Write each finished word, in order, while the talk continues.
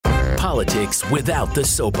politics without the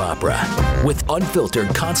soap opera with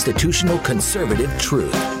unfiltered constitutional conservative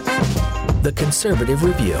truth. The Conservative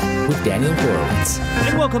Review with Daniel Horowitz.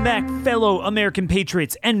 And welcome back, fellow American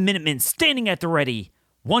patriots and Minutemen standing at the ready,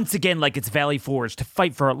 once again like it's Valley Forge, to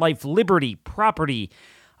fight for our life, liberty, property.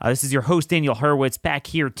 This is your host, Daniel Horowitz, back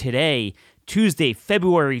here today, Tuesday,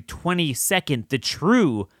 February 22nd, the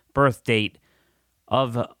true birth date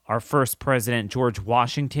of our first president, George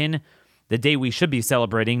Washington, the day we should be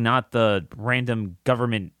celebrating, not the random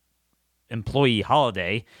government employee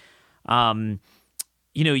holiday.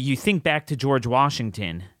 You think back to George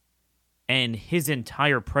Washington, and his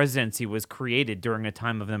entire presidency was created during a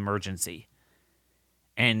time of emergency.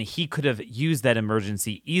 And he could have used that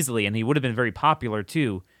emergency easily, and he would have been very popular,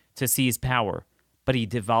 too, to seize power. But he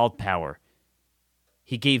devolved power.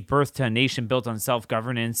 He gave birth to a nation built on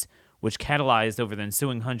self-governance, which catalyzed over the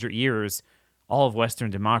ensuing 100 years all of Western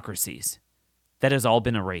democracies. That has all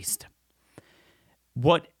been erased.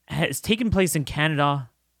 What has taken place in Canada,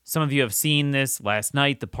 some of you have seen this last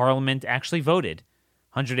night, the Parliament actually voted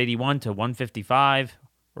 181 to 155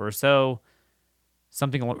 or so,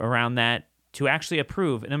 something around that, to actually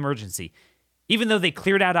approve an emergency. Even though they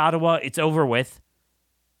cleared out Ottawa, it's over with.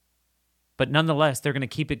 But nonetheless, they're going to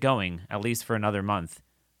keep it going, at least for another month,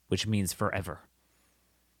 which means forever.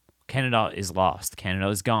 Canada is lost. Canada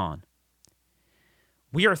is gone.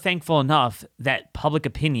 We are thankful enough that public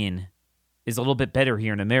opinion is a little bit better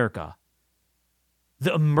here in America.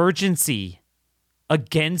 The emergency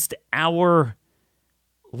against our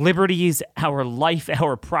liberties, our life,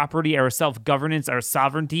 our property, our self-governance, our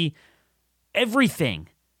sovereignty, everything.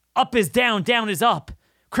 Up is down, down is up.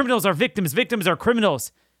 Criminals are victims, victims are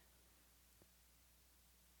criminals.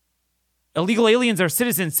 Illegal aliens are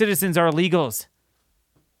citizens, citizens are illegals.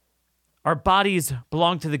 Our bodies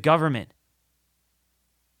belong to the government.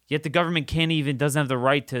 Yet the government doesn't have the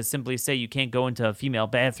right to simply say you can't go into a female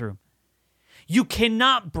bathroom. You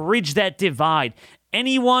cannot bridge that divide.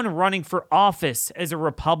 Anyone running for office as a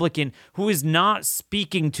Republican who is not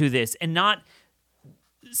speaking to this and not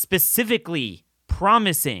specifically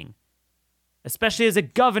promising, especially as a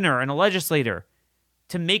governor and a legislator,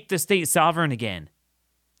 to make the state sovereign again,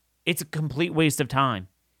 it's a complete waste of time.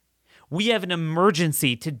 We have an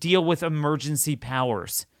emergency to deal with emergency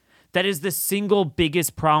powers. That is the single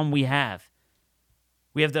biggest problem we have.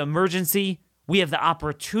 We have the emergency, we have the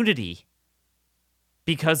opportunity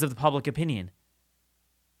because of the public opinion.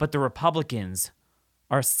 But the Republicans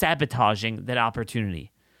are sabotaging that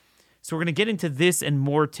opportunity. So we're going to get into this and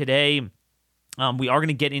more today. We are going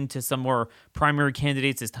to get into some more primary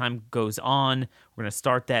candidates as time goes on. We're going to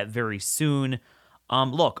start that very soon.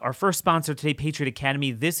 Look, our first sponsor today, Patriot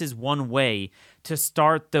Academy, this is one way to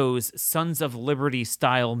start those Sons of Liberty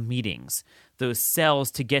style meetings, those cells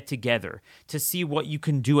to get together, to see what you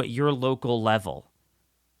can do at your local level,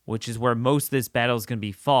 which is where most of this battle is going to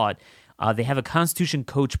be fought. They have a Constitution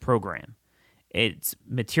Coach program. It's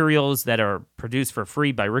materials that are produced for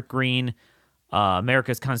free by Rick Green,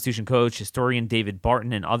 America's Constitution Coach, historian David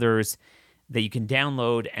Barton, and others that you can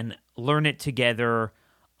download and learn it together.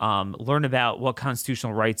 Learn about what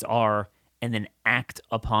constitutional rights are, and then act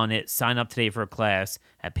upon it. Sign up today for a class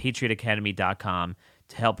at patriotacademy.com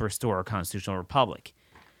to help restore our constitutional republic.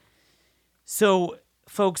 So,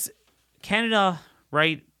 folks, Canada,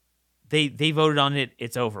 right, they voted on it.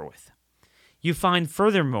 It's over with. You find,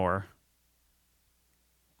 furthermore,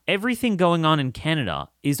 everything going on in Canada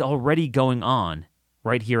is already going on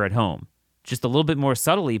right here at home. Just a little bit more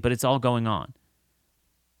subtly, but it's all going on.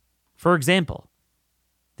 For example,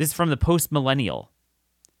 this is from the Post-Millennial.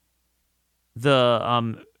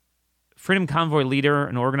 The Freedom Convoy leader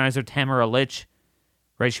and organizer Tamara Lich,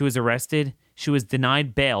 right, she was arrested. She was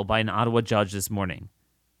denied bail by an Ottawa judge this morning.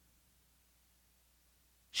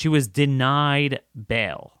 She was denied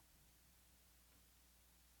bail.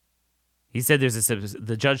 He said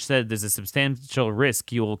the judge said there's a substantial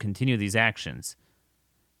risk you will continue these actions.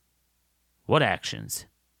 What actions?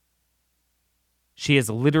 She has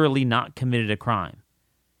literally not committed a crime.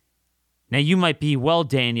 Now, you might be, well,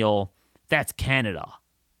 Daniel, that's Canada.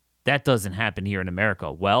 That doesn't happen here in America.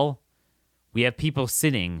 Well, we have people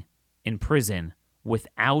sitting in prison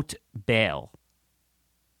without bail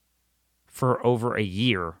for over a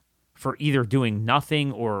year for either doing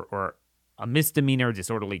nothing or a misdemeanor,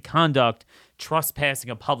 disorderly conduct, trespassing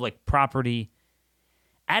of public property,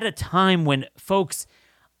 at a time when, folks,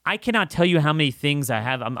 I cannot tell you how many things I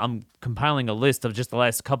have. I'm compiling a list of just the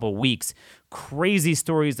last couple of weeks. Crazy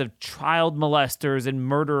stories of child molesters and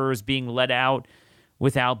murderers being let out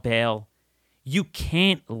without bail. You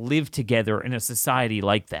can't live together in a society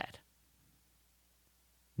like that.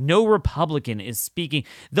 No Republican is speaking.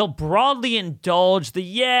 They'll broadly indulge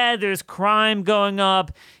there's crime going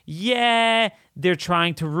up. Yeah, they're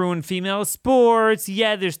trying to ruin female sports.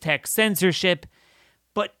 Yeah, there's tech censorship.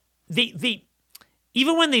 But they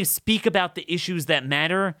even when they speak about the issues that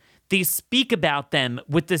matter, they speak about them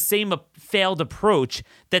with the same failed approach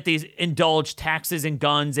that they indulged taxes and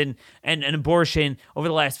guns and abortion over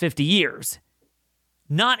the last 50 years.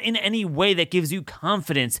 Not in any way that gives you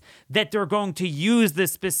confidence that they're going to use the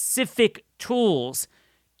specific tools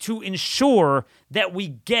to ensure that we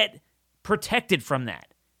get protected from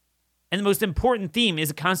that. And the most important theme is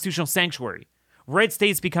a constitutional sanctuary. Red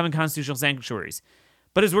states becoming constitutional sanctuaries.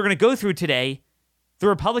 But as we're going to go through today, the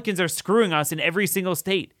Republicans are screwing us in every single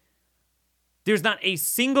state. There's not a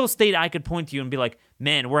single state I could point to you and be like,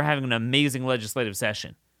 man, we're having an amazing legislative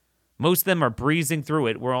session. Most of them are breezing through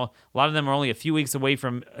it. A lot of them are only a few weeks away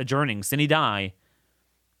from adjourning sine die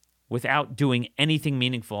without doing anything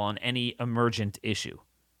meaningful on any emergent issue.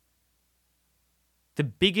 The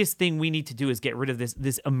biggest thing we need to do is get rid of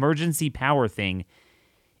this emergency power thing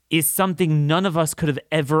is something none of us could have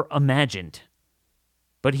ever imagined.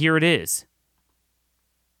 But here it is.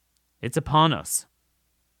 It's upon us.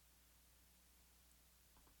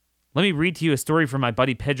 Let me read to you a story from my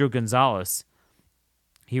buddy Pedro Gonzalez.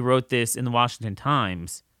 He wrote this in the Washington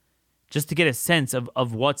Times just to get a sense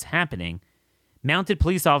of what's happening. Mounted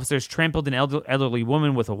police officers trampled an elderly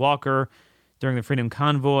woman with a walker during the Freedom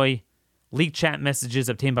Convoy. Leaked chat messages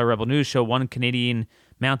obtained by Rebel News show one Canadian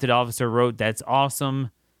mounted officer wrote, "That's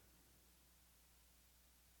awesome."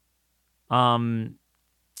 Then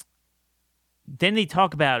they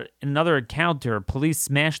talk about another encounter. Police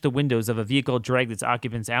smashed the windows of a vehicle, dragged its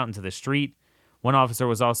occupants out into the street. One officer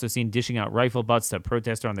was also seen dishing out rifle butts to a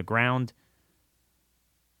protester on the ground.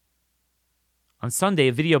 On Sunday,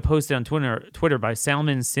 a video posted on Twitter by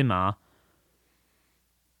Salman Sima,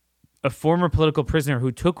 a former political prisoner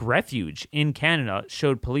who took refuge in Canada,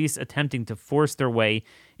 showed police attempting to force their way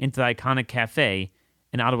into the iconic cafe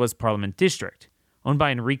in Ottawa's Parliament District. Owned by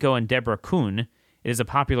Enrico and Deborah Kuhn, it is a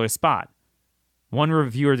popular spot. One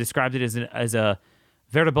reviewer described it as a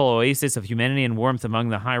veritable oasis of humanity and warmth among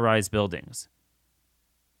the high-rise buildings.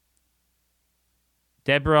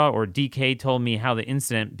 Deborah, or DK, told me how the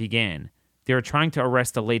incident began. They were trying to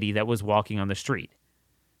arrest a lady that was walking on the street.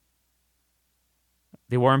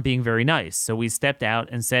 They weren't being very nice, so we stepped out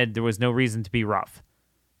and said there was no reason to be rough.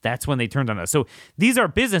 That's when they turned on us. So these are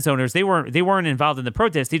business owners. They weren't involved in the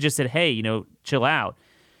protest. They just said, hey, chill out.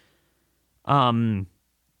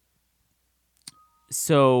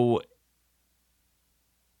 So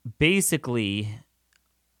basically,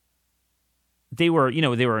 they were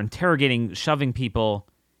interrogating, shoving people,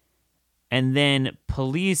 and then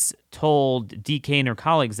police told DK and her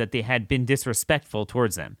colleagues that they had been disrespectful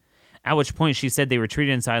towards them, at which point she said they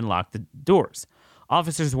retreated inside and locked the doors.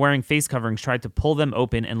 Officers wearing face coverings tried to pull them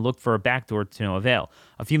open and looked for a back door to no avail.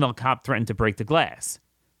 A female cop threatened to break the glass.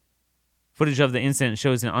 Footage of the incident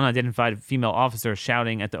shows an unidentified female officer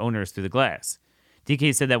shouting at the owners through the glass.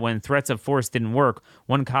 DK said that when threats of force didn't work,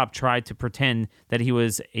 one cop tried to pretend that he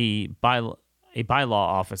was a bylaw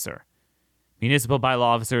officer. Municipal bylaw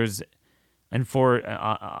officers and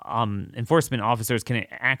enforcement officers can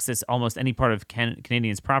access almost any part of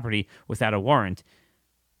Canadians' property without a warrant.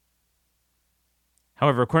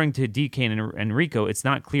 However, according to DK and Enrico, it's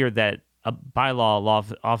not clear that a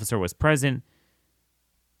bylaw officer was present.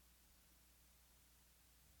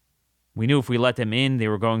 We knew if we let them in, they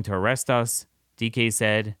were going to arrest us, DK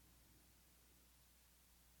said.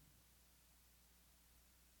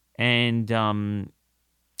 And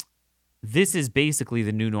this is basically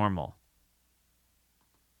the new normal.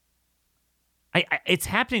 It's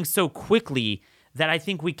happening so quickly that I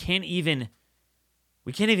think we can't even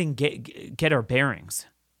get our bearings.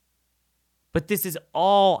 But this is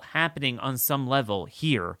all happening on some level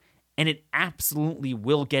here, and it absolutely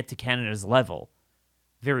will get to Canada's level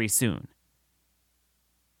very soon.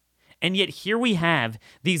 And yet here we have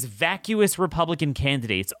these vacuous Republican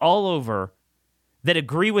candidates all over that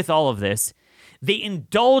agree with all of this. They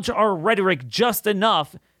indulge our rhetoric just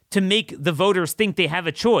enough to make the voters think they have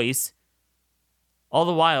a choice, all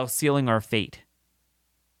the while sealing our fate.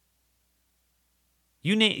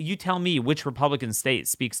 You tell me which Republican state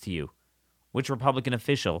speaks to you, which Republican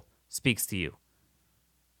official speaks to you.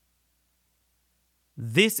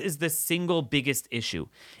 This is the single biggest issue.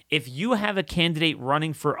 If you have a candidate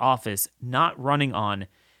running for office, not running on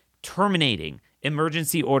terminating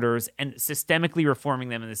emergency orders and systemically reforming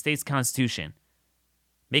them in the state's constitution,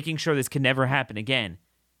 making sure this can never happen again,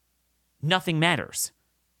 nothing matters.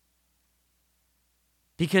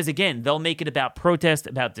 Because again, they'll make it about protest,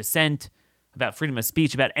 about dissent, about freedom of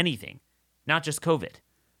speech, about anything, not just COVID.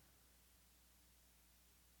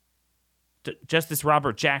 Justice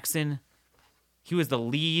Robert Jackson, he was the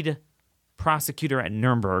lead prosecutor at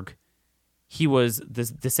Nuremberg. He was the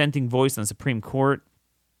dissenting voice on the Supreme Court,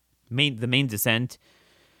 the main dissent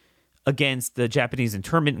against the Japanese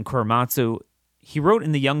internment in Korematsu. He wrote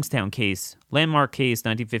in the Youngstown case, landmark case,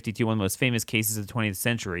 1952, one of the most famous cases of the 20th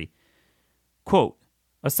century, quote,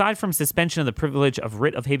 aside from suspension of the privilege of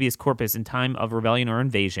writ of habeas corpus in time of rebellion or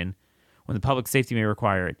invasion, when the public safety may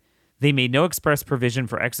require it, they made no express provision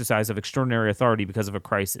for exercise of extraordinary authority because of a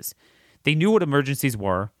crisis. They knew what emergencies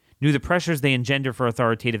were, knew the pressures they engender for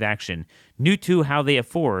authoritative action, knew too how they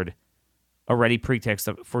afford a ready pretext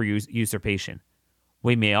for usurpation.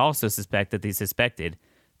 We may also suspect that they suspected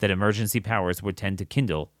that emergency powers would tend to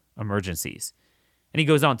kindle emergencies. And he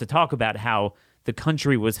goes on to talk about how the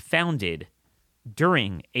country was founded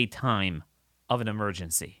during a time of an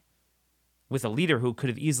emergency with a leader who could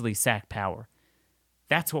have easily sacked power.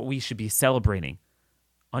 That's what we should be celebrating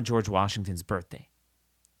on George Washington's birthday.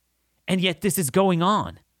 And yet this is going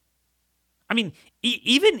on. I mean,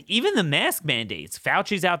 even the mask mandates,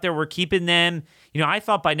 Fauci's out there, we're keeping them. I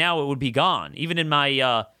thought by now it would be gone. Even in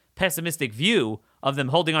my pessimistic view of them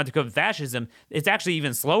holding on to COVID fascism, it's actually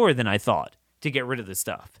even slower than I thought to get rid of this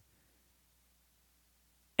stuff.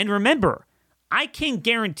 And remember, I can't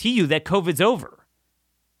guarantee you that COVID's over.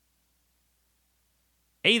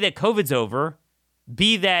 A, that COVID's over.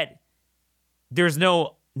 B, that there's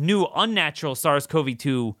no new unnatural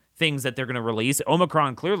SARS-CoV-2 things that they're going to release.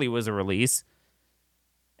 Omicron clearly was a release.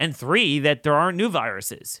 And 3, that there aren't new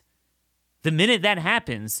viruses. The minute that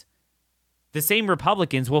happens, the same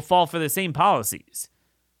Republicans will fall for the same policies.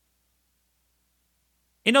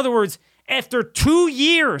 In other words, after 2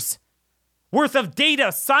 years worth of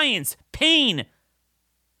data, science, pain,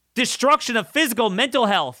 destruction of physical, mental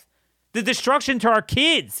health, the destruction to our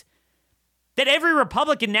kids, that every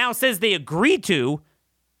Republican now says they agree to,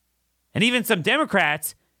 and even some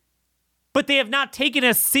Democrats, but they have not taken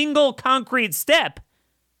a single concrete step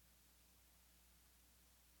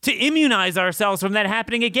to immunize ourselves from that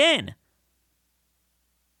happening again.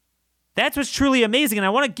 That's what's truly amazing, and I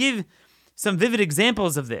want to give some vivid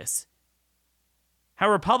examples of this. How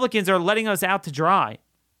Republicans are letting us out to dry.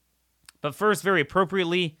 But first, very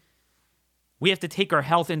appropriately, we have to take our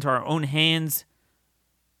health into our own hands,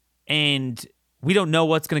 and we don't know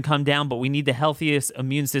what's going to come down, but we need the healthiest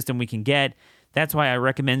immune system we can get. That's why I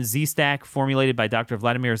recommend Z-Stack, formulated by Dr.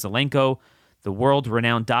 Vladimir Zelenko, the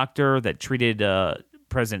world-renowned doctor that treated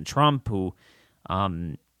President Trump, who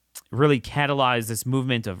really catalyzed this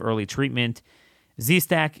movement of early treatment.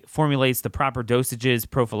 Z-Stack formulates the proper dosages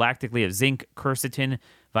prophylactically of zinc, quercetin,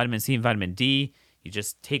 vitamin C, and vitamin D. You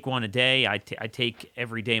just take one a day. I take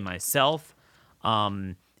every day myself.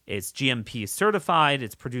 It's GMP certified.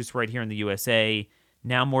 It's produced right here in the USA.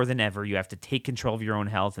 Now more than ever, you have to take control of your own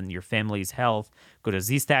health and your family's health. Go to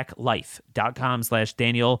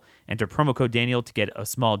zstacklife.com/Daniel. Enter promo code Daniel to get a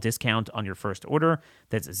small discount on your first order.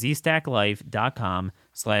 That's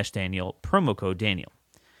zstacklife.com/Daniel, promo code Daniel.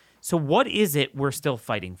 So what is it we're still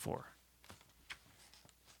fighting for?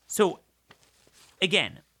 So,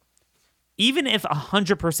 again, even if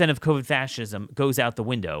 100% of COVID fascism goes out the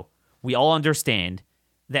window, we all understand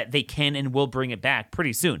that they can and will bring it back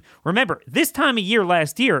pretty soon. Remember, this time of year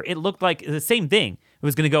last year, it looked like the same thing. It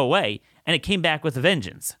was going to go away, and it came back with a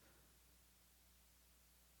vengeance.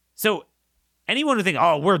 So anyone who thinks,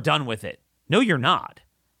 oh, we're done with it. No, you're not.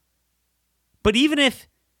 But even if,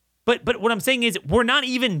 but what I'm saying is we're not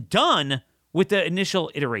even done with the initial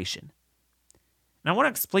iteration. And I want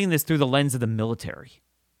to explain this through the lens of the military.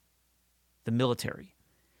 The military.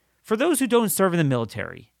 For those who don't serve in the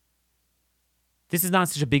military, this is not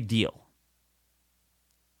such a big deal.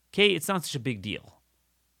 Okay, it's not such a big deal.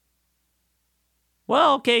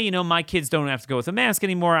 Well, okay, my kids don't have to go with a mask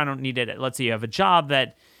anymore. I don't need it. Let's say you have a job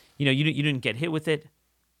that, you didn't get hit with it.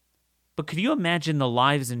 But could you imagine the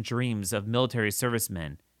lives and dreams of military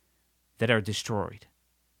servicemen that are destroyed?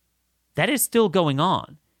 That is still going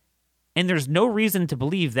on. And there's no reason to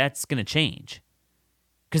believe that's going to change.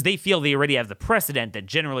 Because they feel they already have the precedent that,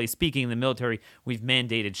 generally speaking, in the military, we've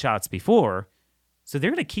mandated shots before. So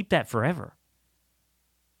they're going to keep that forever.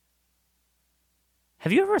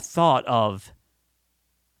 Have you ever thought of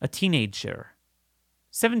a teenager,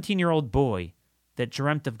 17-year-old boy that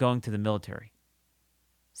dreamt of going to the military?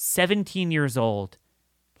 17 years old.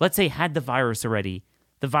 Let's say had the virus already.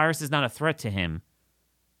 The virus is not a threat to him.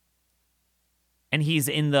 And he's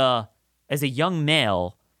as a young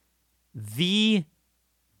male, the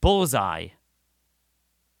bullseye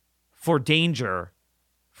for danger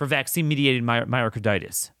for vaccine-mediated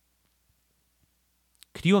myocarditis.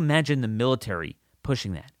 Could you imagine the military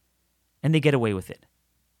pushing that? And they get away with it.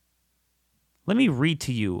 Let me read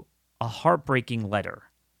to you a heartbreaking letter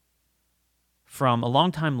from a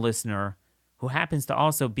longtime listener who happens to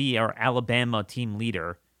also be our Alabama team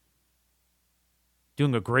leader,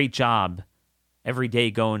 doing a great job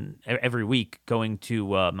every week going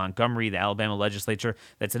to Montgomery, the Alabama legislature.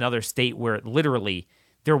 That's another state where literally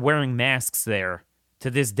they're wearing masks there to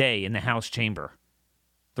this day in the House chamber.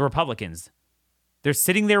 The Republicans, they're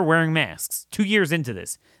sitting there wearing masks 2 years into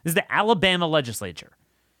this. This is the Alabama legislature.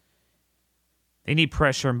 They need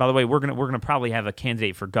pressure. And by the way, we're gonna probably have a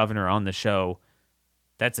candidate for governor on the show.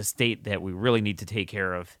 That's a state that we really need to take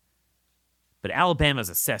care of. But Alabama's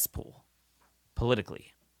a cesspool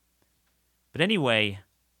politically. But anyway,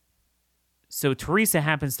 so Teresa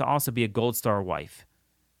happens to also be a Gold Star wife.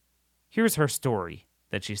 Here's her story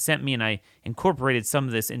that she sent me, and I incorporated some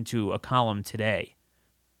of this into a column today.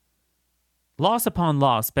 Loss upon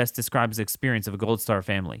loss best describes the experience of a Gold Star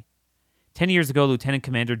family. 10 years ago, Lieutenant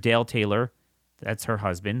Commander Dale Taylor, that's her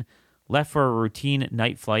husband, left for a routine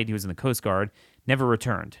night flight. He was in the Coast Guard, never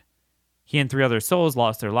returned. He and 3 other souls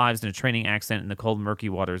lost their lives in a training accident in the cold, murky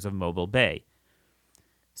waters of Mobile Bay.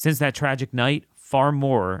 Since that tragic night, far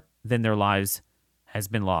more than their lives has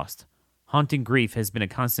been lost. Haunting grief has been a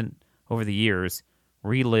constant over the years,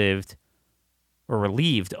 relieved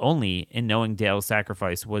only in knowing Dale's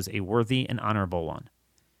sacrifice was a worthy and honorable one.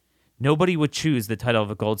 Nobody would choose the title of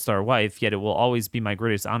a Gold Star wife, yet it will always be my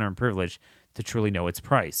greatest honor and privilege to truly know its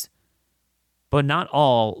price. But not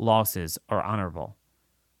all losses are honorable.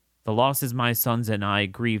 The losses my sons and I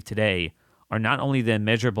grieve today are not only the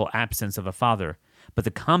immeasurable absence of a father, but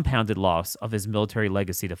the compounded loss of his military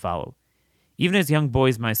legacy to follow. Even as young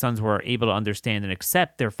boys, my sons were able to understand and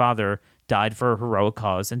accept their father died for a heroic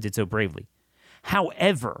cause and did so bravely.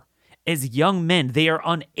 However, as young men, they are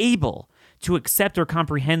unable to accept or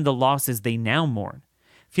comprehend the losses they now mourn.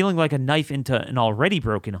 Feeling like a knife into an already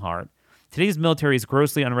broken heart, today's military is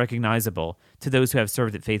grossly unrecognizable to those who have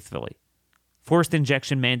served it faithfully. Forced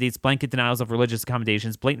injection mandates, blanket denials of religious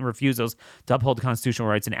accommodations, blatant refusals to uphold constitutional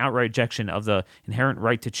rights, and outright rejection of the inherent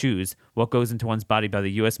right to choose what goes into one's body by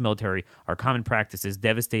the U.S. military are common practices,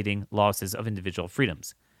 devastating losses of individual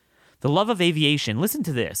freedoms. The love of aviation, listen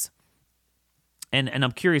to this, and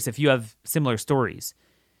I'm curious if you have similar stories.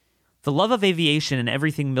 The love of aviation and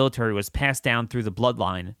everything military was passed down through the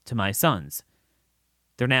bloodline to my sons.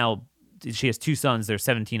 She has 2 sons, they're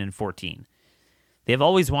 17 and 14. They have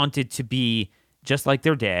always wanted to be just like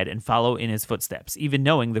their dad and follow in his footsteps, even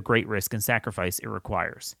knowing the great risk and sacrifice it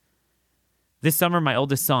requires. This summer, my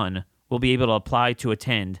oldest son will be able to apply to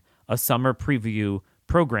attend a summer preview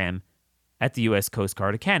program at the U.S. Coast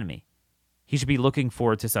Guard Academy. He should be looking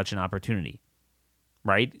forward to such an opportunity,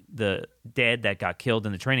 right? The dad that got killed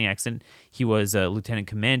in the training accident, he was a lieutenant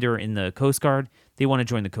commander in the Coast Guard. They want to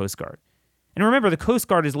join the Coast Guard. And remember, the Coast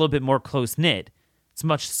Guard is a little bit more close-knit. It's a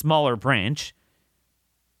much smaller branch.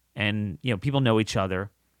 And, people know each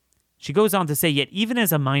other. She goes on to say, yet even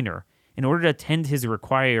as a minor, in order to attend this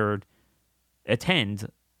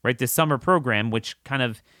summer program, which kind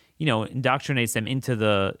of, indoctrinates them into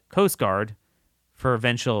the Coast Guard for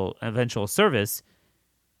eventual service,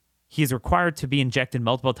 he is required to be injected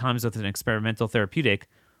multiple times with an experimental therapeutic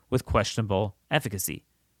with questionable efficacy.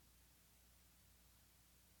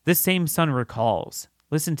 This same son recalls,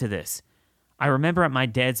 listen to this, I remember at my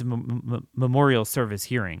dad's memorial service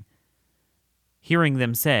hearing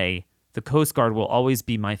them say, the Coast Guard will always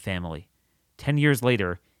be my family. 10 years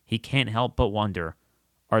later, he can't help but wonder,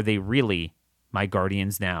 are they really my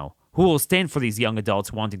guardians now? Who will stand for these young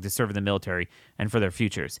adults wanting to serve in the military and for their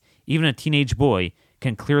futures? Even a teenage boy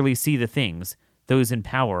can clearly see the things those in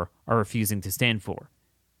power are refusing to stand for.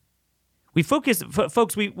 We focused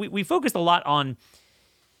a lot on,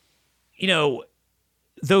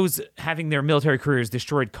 those having their military careers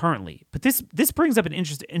destroyed currently. But this brings up an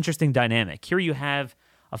interesting dynamic. Here you have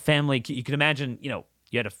a family. You can imagine, you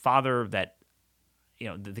had a father that,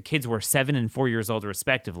 the kids were 7 and 4 years old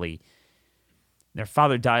respectively. Their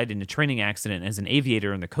father died in a training accident as an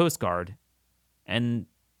aviator in the Coast Guard. And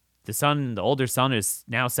the older son, is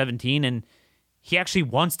now 17, and he actually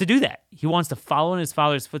wants to do that. He wants to follow in his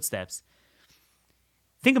father's footsteps.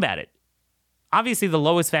 Think about it. Obviously, the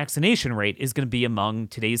lowest vaccination rate is going to be among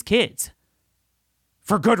today's kids.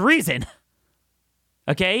 For good reason.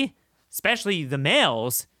 Okay? Especially the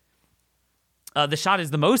males. The shot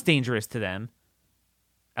is the most dangerous to them.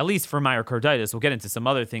 At least for myocarditis. We'll get into some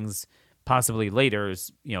other things possibly later.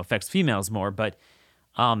 As, affects females more. But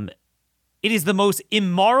it is the most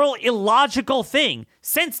immoral, illogical thing.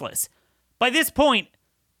 Senseless. By this point,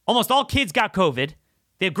 almost all kids got COVID.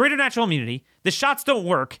 They have greater natural immunity. The shots don't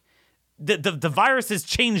work. The virus has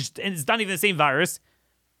changed, and it's not even the same virus.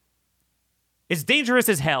 It's dangerous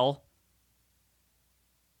as hell.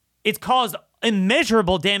 It's caused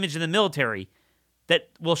immeasurable damage in the military that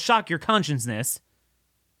will shock your consciousness.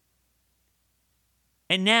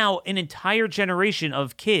 And now an entire generation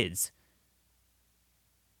of kids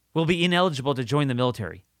will be ineligible to join the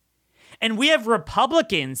military. And we have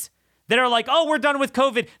Republicans that are like, oh, we're done with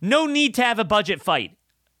COVID. No need to have a budget fight.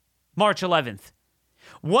 March 11th.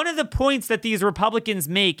 One of the points that these Republicans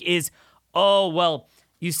make is, oh, well,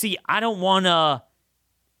 you see, I don't want to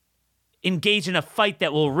engage in a fight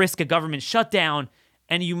that will risk a government shutdown,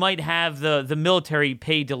 and you might have the military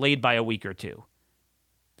pay delayed by a week or two.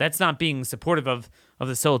 That's not being supportive of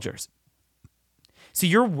the soldiers. So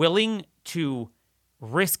you're willing to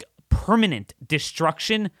risk permanent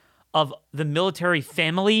destruction of the military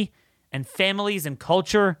family and families and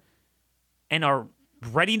culture and our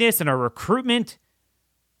readiness and our recruitment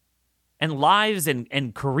and lives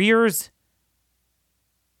and careers.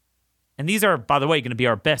 And these are, by the way, going to be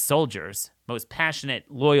our best soldiers, most passionate,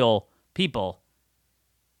 loyal people,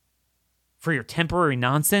 for your temporary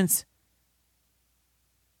nonsense.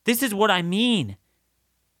 This is what I mean.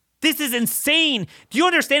 This is insane. Do you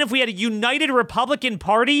understand if we had a united Republican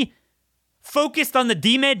Party focused on the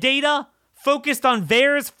DMED data, focused on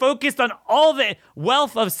VAERS, focused on all the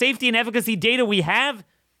wealth of safety and efficacy data we have,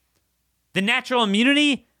 the natural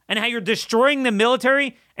immunity, and how you're destroying the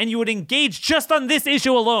military, and you would engage just on this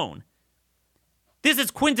issue alone? This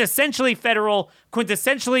is quintessentially federal,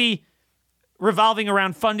 quintessentially revolving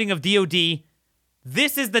around funding of DOD.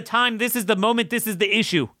 This is the time, this is the moment, this is the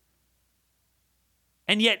issue.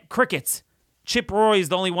 And yet, crickets. Chip Roy is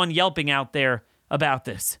the only one yelping out there about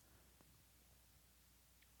this.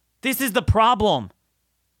 This is the problem.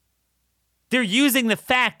 They're using the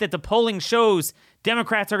fact that the polling shows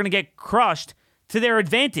Democrats are going to get crushed to their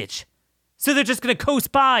advantage. So they're just going to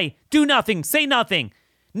coast by, do nothing, say nothing,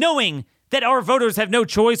 knowing that our voters have no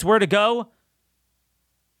choice where to go.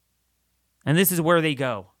 And this is where they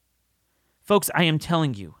go. Folks, I am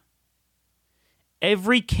telling you,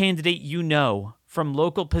 every candidate you know, from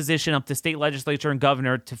local position up to state legislature and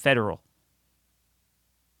governor to federal,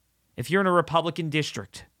 if you're in a Republican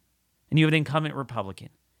district and you have an incumbent Republican,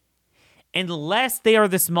 unless they are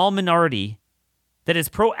the small minority that has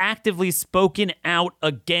proactively spoken out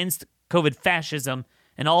against COVID fascism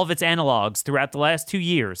and all of its analogs throughout the last 2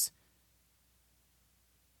 years,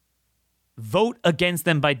 vote against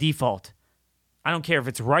them by default. I don't care if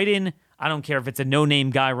it's write-in. I don't care if it's a no-name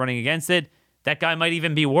guy running against it. That guy might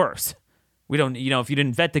even be worse. We don't, if you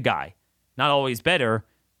didn't vet the guy, not always better,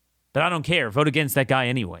 but I don't care. Vote against that guy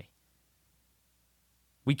anyway.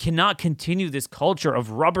 We cannot continue this culture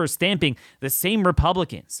of rubber stamping the same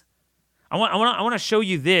Republicans. I want to show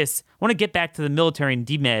you this. I want to get back to the military and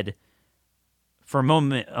DMED for a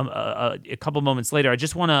moment, a couple moments later. I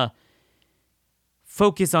just want to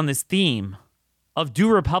focus on this theme of, do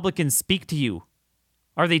Republicans speak to you?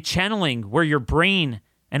 Are they channeling where your brain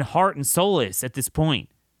and heart and soul is at this point?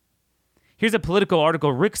 Here's a Politico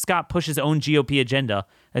article. Rick Scott pushes own GOP agenda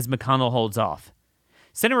as McConnell holds off.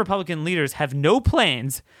 Senate Republican leaders have no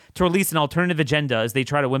plans to release an alternative agenda as they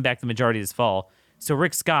try to win back the majority this fall. So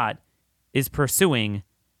Rick Scott is pursuing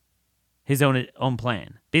his own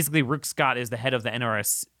plan. Basically, Rick Scott is the head of the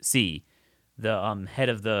NRSC, the head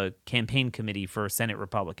of the campaign committee for Senate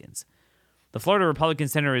Republicans. The Florida Republican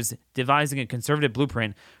Center is devising a conservative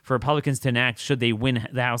blueprint for Republicans to enact should they win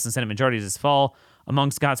the House and Senate majorities this fall.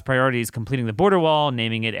 Among Scott's priorities, completing the border wall,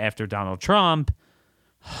 naming it after Donald Trump,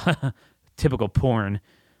 typical porn,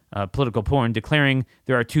 political porn, declaring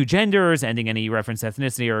there are two genders, ending any reference to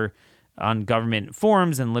ethnicity or on government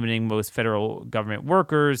forms, and limiting most federal government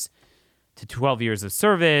workers to 12 years of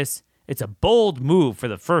service. It's a bold move for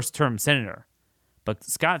the first-term senator. But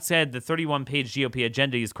Scott said the 31-page GOP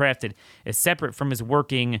agenda he's crafted is separate from his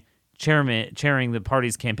working chairing the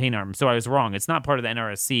party's campaign arm. So I was wrong. It's not part of the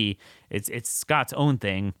NRSC. It's Scott's own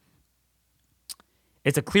thing.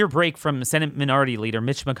 It's a clear break from Senate Minority Leader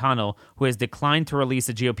Mitch McConnell, who has declined to release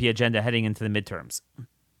a GOP agenda heading into the midterms.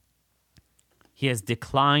 He has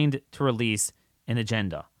declined to release an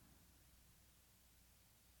agenda.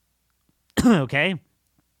 Okay?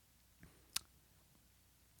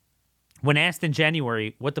 When asked in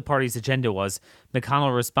January what the party's agenda was,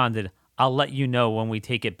 McConnell responded, "I'll let you know when we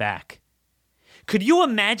take it back." Could you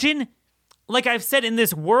imagine, like I've said, in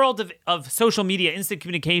this world of social media, instant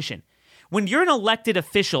communication, when you're an elected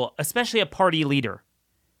official, especially a party leader,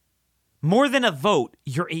 more than a vote,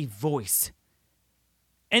 you're a voice.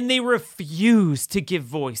 And they refuse to give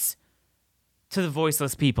voice to the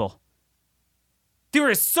voiceless people. There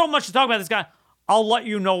is so much to talk about this guy. I'll let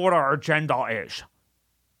you know what our agenda is.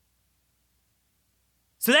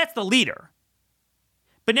 So that's the leader.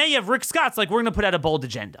 But now you have Rick Scott's like, we're going to put out a bold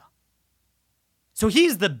agenda. So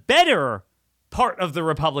he's the better part of the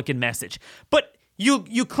Republican message. But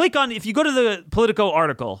you click on, if you go to the Politico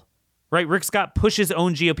article, right, Rick Scott pushes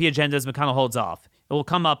own GOP agendas, McConnell holds off. It will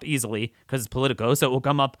come up easily because it's Politico, so it will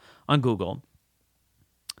come up on Google.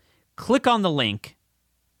 Click on the link,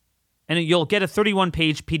 and you'll get a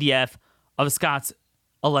 31-page PDF of Scott's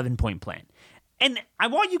 11-point plan. And I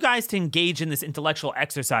want you guys to engage in this intellectual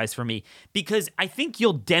exercise for me because I think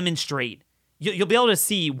you'll demonstrate, you'll be able to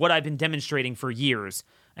see what I've been demonstrating for years.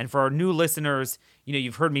 And for our new listeners,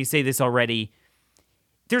 you've heard me say this already.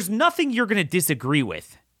 There's nothing you're going to disagree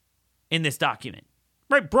with in this document.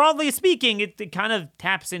 Right? Broadly speaking, it kind of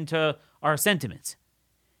taps into our sentiments.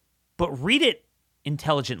 But read it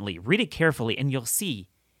intelligently, read it carefully, and you'll see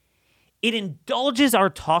it indulges our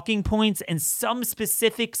talking points and some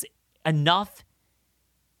specifics enough,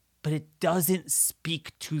 but it doesn't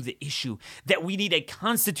speak to the issue that we need a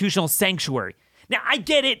constitutional sanctuary. Now, I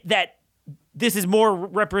get it that this is more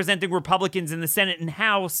representing Republicans in the Senate and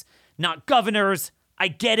House, not governors. I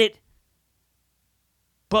get it.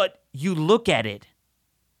 But you look at it,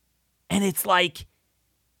 and it's like,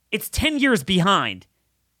 it's 10 years behind.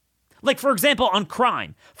 Like, for example, on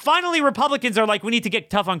crime. Finally, Republicans are like, we need to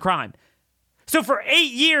get tough on crime. So for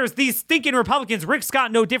 8 years, these stinking Republicans, Rick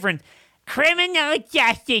Scott no different, criminal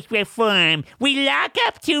justice reform. We lock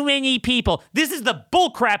up too many people. This is the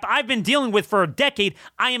bullcrap I've been dealing with for a decade.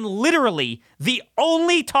 I am literally the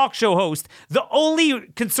only talk show host, the only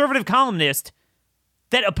conservative columnist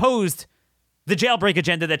that opposed the jailbreak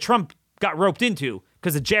agenda that Trump got roped into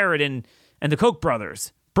because of Jared and the Koch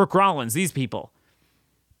brothers, Brooke Rollins, these people.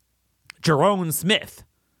 Jerome Smith.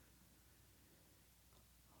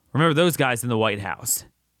 Remember those guys in the White House.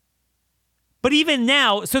 But even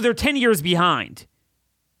now, so they're 10 years behind.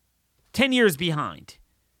 10 years behind.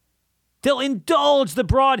 They'll indulge the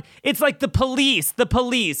broad. It's like the police.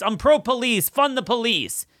 I'm pro-police. Fund the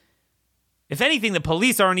police. If anything, the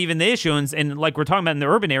police aren't even the issue. And like we're talking about in the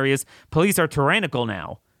urban areas, police are tyrannical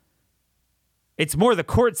now. It's more the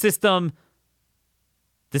court system,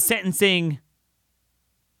 the sentencing.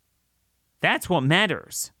 That's what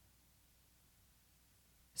matters.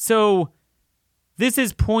 So this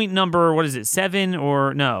is point number, what is it, 7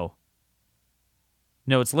 or no?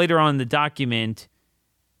 No, it's later on in the document.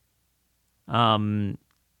 We are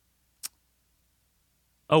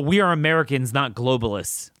Americans, not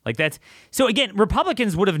globalists. Like that's, so again,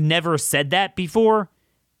 Republicans would have never said that before.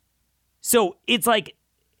 So it's like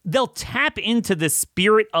they'll tap into the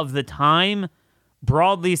spirit of the time,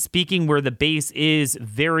 broadly speaking, where the base is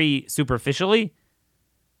very superficially.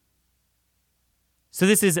 So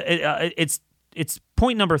this is, it's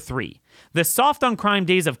point number 3. The soft on crime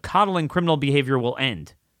days of coddling criminal behavior will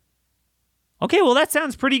end. Okay, well, that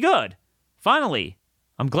sounds pretty good. Finally,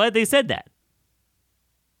 I'm glad they said that.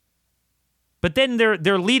 But then their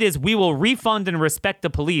lead is, we will refund and respect the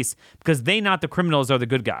police because they, not the criminals, are the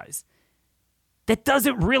good guys. That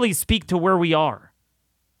doesn't really speak to where we are.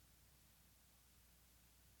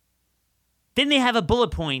 Then they have a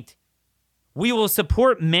bullet point. We will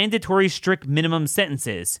support mandatory strict minimum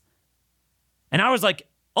sentences. And I was like,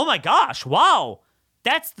 oh my gosh, wow.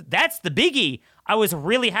 That's the biggie. I was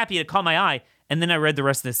really happy to caught my eye. And then I read the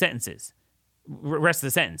rest of the sentence.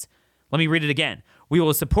 Let me read it again. We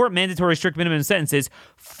will support mandatory strict minimum sentences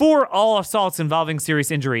for all assaults involving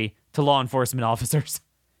serious injury to law enforcement officers.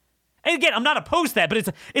 And again, I'm not opposed to that,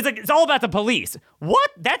 but it's all about the police.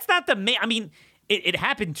 What? That's not the main. I mean, it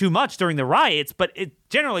happened too much during the riots, but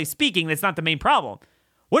generally speaking, that's not the main problem.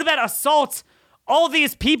 What about assaults? All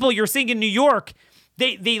these people you're seeing in New York,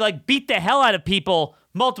 they like beat the hell out of people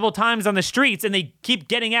multiple times on the streets, and they keep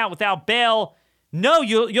getting out without bail. No,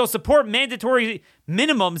 you'll support mandatory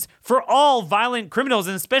minimums for all violent criminals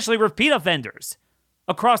and especially repeat offenders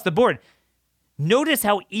across the board. Notice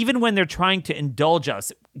how even when they're trying to indulge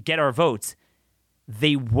us, get our votes,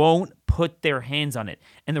 they won't put their hands on it.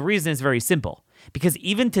 And the reason is very simple. Because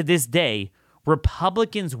even to this day,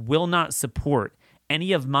 Republicans will not support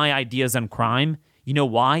any of my ideas on crime. You know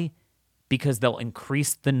why? Because they'll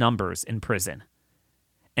increase the numbers in prison.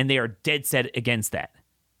 And they are dead set against that.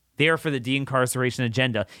 They are for the de-incarceration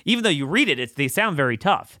agenda. Even though you read it, they sound very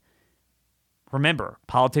tough. Remember,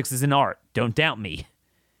 politics is an art. Don't doubt me.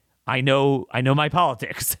 I know my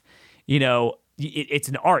politics. It's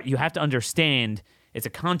an art. You have to understand. It's a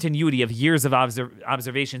continuity of years of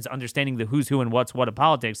observations, understanding the who's who and what's what of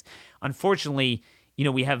politics. Unfortunately,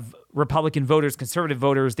 we have Republican voters, conservative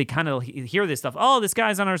voters. They kind of hear this stuff. Oh, this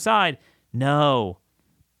guy's on our side. No.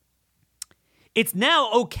 It's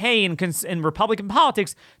now okay in Republican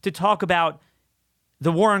politics to talk about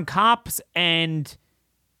the war on cops and,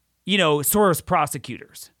 Soros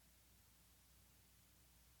prosecutors.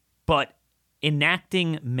 But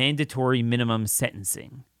enacting mandatory minimum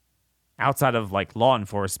sentencing outside of like law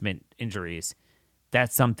enforcement injuries,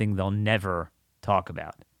 that's something they'll never talk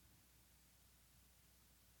about.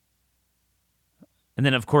 And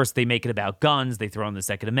then, of course, they make it about guns. They throw in the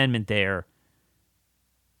Second Amendment there.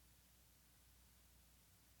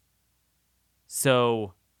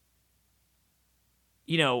 So,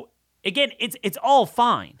 again, it's all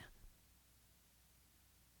fine.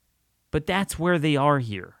 But that's where they are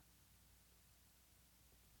here.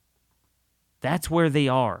 That's where they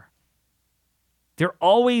are. They're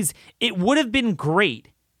always, it would have been great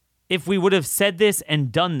if we would have said this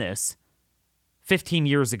and done this 15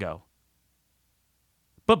 years ago.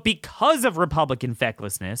 But because of Republican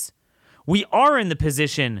fecklessness, we are in the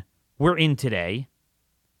position we're in today.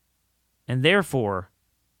 And therefore,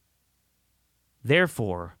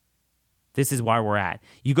 this is why we're at.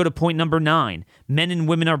 You go to point number 9. Men and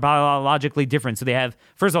women are biologically different. So they have,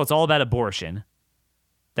 first of all, it's all about abortion.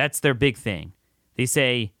 That's their big thing. They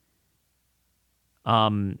say,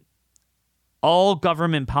 all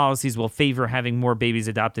government policies will favor having more babies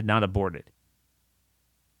adopted, not aborted.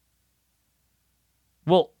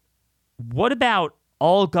 Well, what about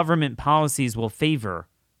all government policies will favor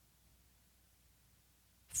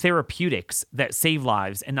therapeutics that save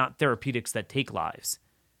lives and not therapeutics that take lives?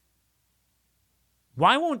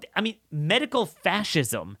 Medical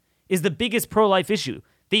fascism is the biggest pro-life issue.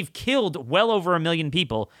 They've killed well over 1 million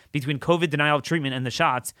people between COVID denial of treatment and the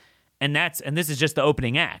shots, and this is just the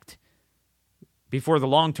opening act before the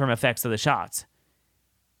long-term effects of the shots.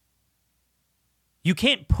 You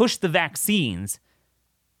can't push the vaccines.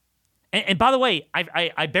 And by the way,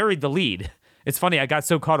 I buried the lead. It's funny, I got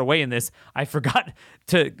so caught away in this, I forgot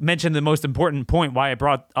to mention the most important point why I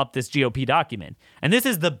brought up this GOP document. And this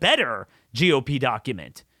is the better GOP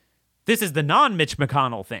document. This is the non-Mitch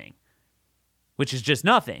McConnell thing, which is just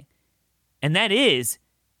nothing. And that is,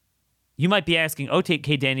 you might be asking, okay,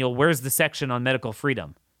 Daniel, where's the section on medical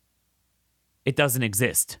freedom? It doesn't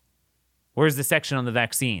exist. Where's the section on the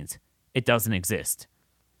vaccines? It doesn't exist.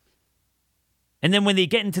 And then when they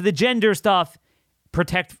get into the gender stuff,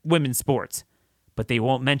 protect women's sports. But they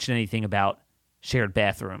won't mention anything about shared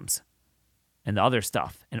bathrooms and the other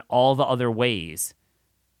stuff and all the other ways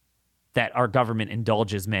that our government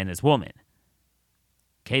indulges men as women.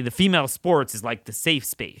 Okay, the female sports is like the safe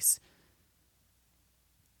space.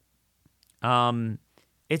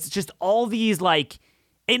 It's just all these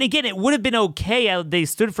and again, it would have been okay. They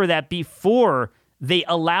stood for that before they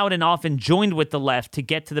allowed and often joined with the left to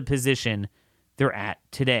get to the position they're at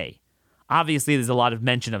today. Obviously, there's a lot of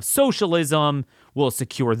mention of socialism. We'll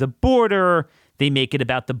secure the border. They make it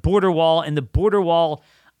about the border wall. And the border wall,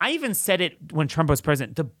 I even said it when Trump was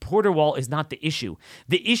president, the border wall is not the issue.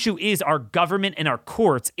 The issue is our government and our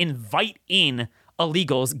courts invite in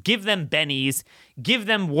illegals, give them bennies, give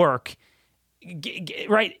them work,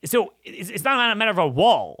 right? So it's not a matter of a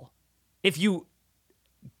wall. If you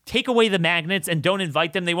take away the magnets and don't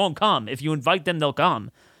invite them, they won't come. If you invite them, they'll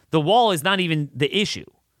come. The wall is not even the issue.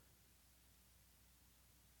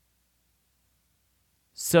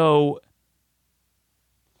 So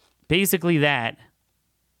basically that,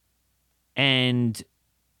 and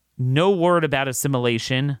no word about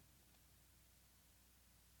assimilation,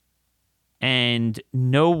 and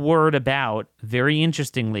no word about, very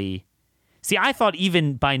interestingly, see, I thought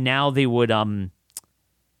even by now they would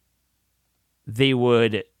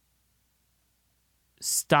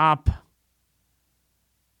stop,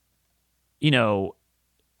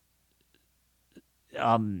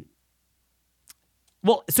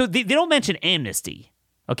 well, so they don't mention amnesty,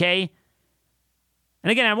 okay? And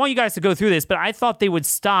again, I want you guys to go through this, but I thought they would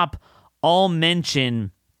stop all mention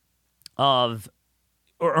of,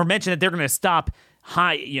 or mention that they're going to stop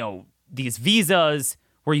these visas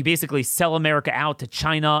where you basically sell America out to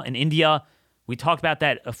China and India. We talked about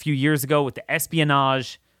that a few years ago with the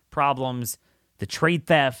espionage problems, the trade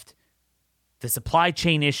theft, the supply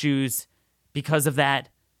chain issues because of that,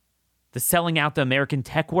 the selling out the American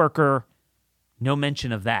tech worker. No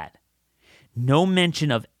mention of that. No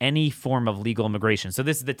mention of any form of legal immigration. So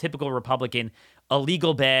this is the typical Republican,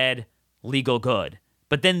 illegal bad, legal good.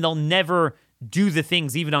 But then they'll never do the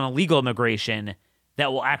things, even on illegal immigration,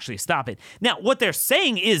 that will actually stop it. Now, what they're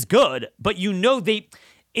saying is good, but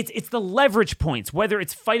it's the leverage points, whether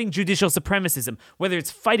it's fighting judicial supremacism, whether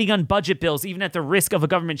it's fighting on budget bills, even at the risk of a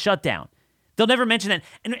government shutdown. They'll never mention that.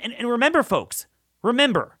 And remember, folks,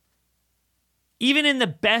 Even in the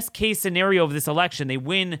best case scenario of this election, they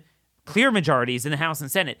win clear majorities in the House and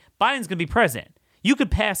Senate. Biden's going to be president. You could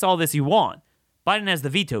pass all this you want. Biden has the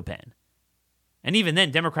veto pen. And even then,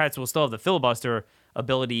 Democrats will still have the filibuster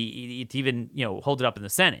ability to even, hold it up in the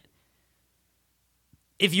Senate.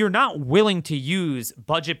 If you're not willing to use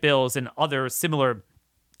budget bills and other similar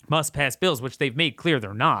must-pass bills, which they've made clear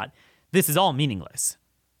they're not, this is all meaningless.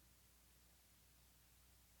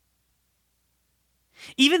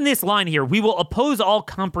 Even this line here, we will oppose all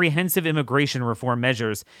comprehensive immigration reform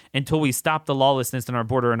measures until we stop the lawlessness in our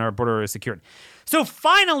border and our border is secured. So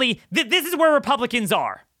finally, this is where Republicans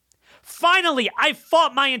are. Finally, I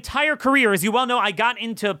fought my entire career. As you well know, I got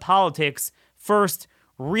into politics first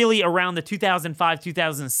really around the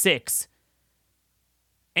 2005-2006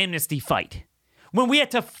 amnesty fight. When we had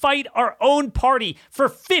to fight our own party for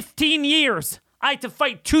 15 years. I had to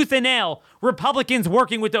fight tooth and nail Republicans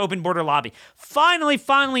working with the open border lobby.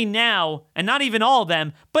 Finally now, and not even all of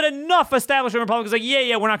them, but enough establishment Republicans like,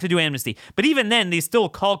 yeah, we're not going to do amnesty. But even then, they still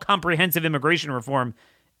call comprehensive immigration reform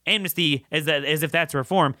amnesty as if that's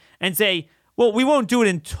reform and say, well, we won't do it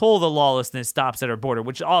until the lawlessness stops at our border,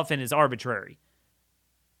 which often is arbitrary.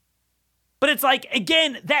 But it's like,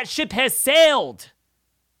 again, that ship has sailed.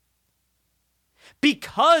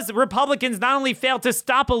 Because Republicans not only failed to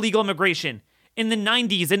stop illegal immigration in the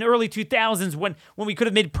 90s and early 2000s when we could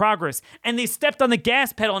have made progress, and they stepped on the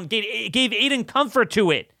gas pedal and gave aid and comfort to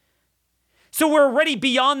it. So we're already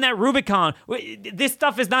beyond that Rubicon. This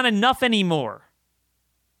stuff is not enough anymore.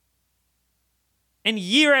 And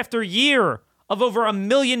year after year of over 1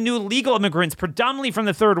 million new legal immigrants, predominantly from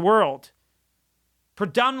the third world,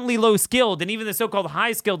 predominantly low-skilled, and even the so-called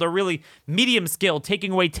high-skilled are really medium-skilled,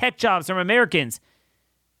 taking away tech jobs from Americans.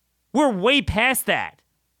 We're way past that.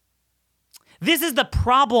 This is the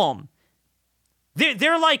problem.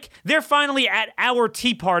 They're finally at our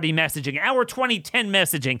Tea Party messaging, our 2010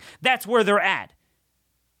 messaging. That's where they're at.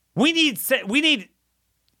 We need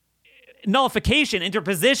nullification,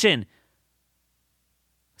 interposition,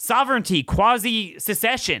 sovereignty,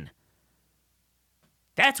 quasi-secession.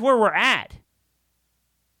 That's where we're at.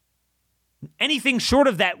 Anything short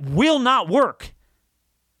of that will not work.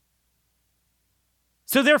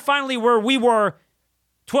 So they're finally where we were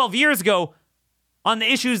 12 years ago on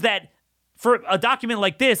the issues that, for a document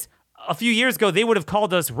like this, a few years ago, they would have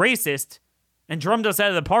called us racist and drummed us out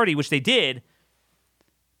of the party, which they did.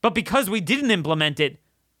 But because we didn't implement it,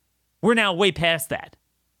 we're now way past that.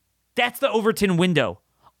 That's the Overton window.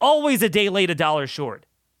 Always a day late, a dollar short.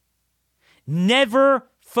 Never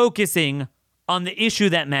focusing on the issue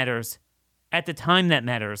that matters, at the time that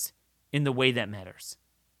matters, in the way that matters.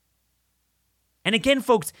 And again,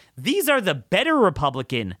 folks, these are the better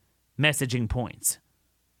Republican messaging points.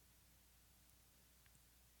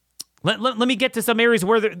 Let me get to some areas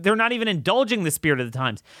where they're not even indulging the spirit of the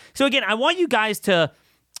times. So again, I want you guys to,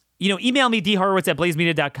 email me,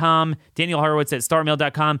 dhorowitz@blazemedia.com,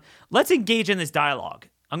 danielhorowitz@startmail.com. Let's engage in this dialogue.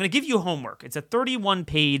 I'm going to give you homework. It's a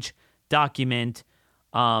 31-page document.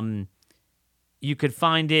 You could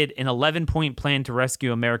find it, an 11-point plan to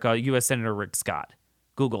rescue America, U.S. Senator Rick Scott.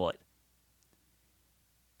 Google it.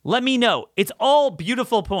 Let me know. It's all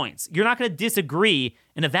beautiful points. You're not going to disagree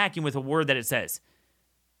in a vacuum with a word that it says.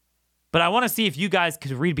 But I want to see if you guys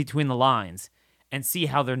could read between the lines and see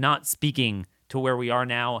how they're not speaking to where we are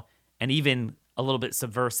now and even a little bit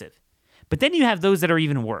subversive. But then you have those that are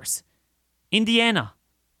even worse. Indiana.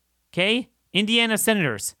 Okay? Indiana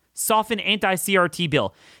senators soften anti-CRT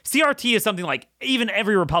bill. CRT is something like even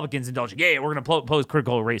every Republican's indulging. Yeah, we're going to oppose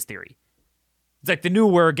critical race theory. It's like the new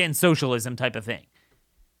we're against socialism type of thing.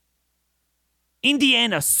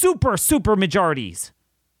 Indiana, super majorities.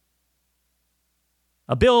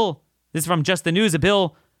 A bill, this is from Just the News, a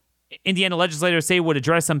bill Indiana legislators say would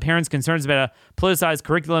address some parents' concerns about a politicized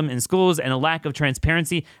curriculum in schools and a lack of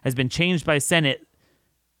transparency has been changed by Senate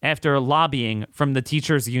after lobbying from the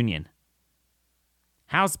teachers' union.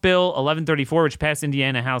 House Bill 1134, which passed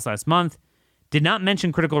Indiana House last month, did not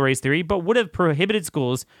mention critical race theory, but would have prohibited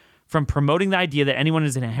schools from promoting the idea that anyone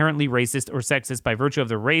is inherently racist or sexist by virtue of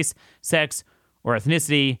their race, sex, or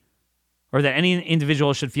ethnicity, or that any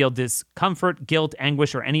individual should feel discomfort, guilt,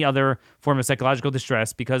 anguish, or any other form of psychological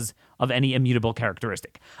distress because of any immutable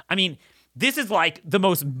characteristic. I mean, this is like the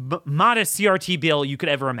most modest CRT bill you could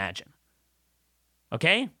ever imagine.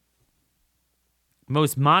 Okay?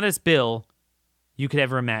 Most modest bill you could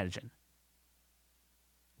ever imagine.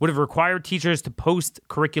 Would have required teachers to post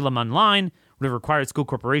curriculum online, would have required school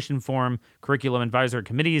corporation form curriculum advisory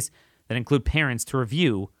committees that include parents to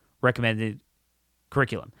review recommended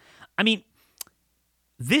curriculum. I mean,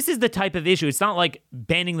 This is the type of issue. It's not like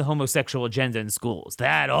banning the homosexual agenda in schools.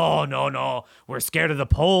 No, we're scared of the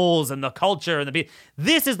polls and the culture and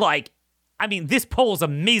this is like, this polls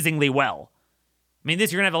amazingly well. You're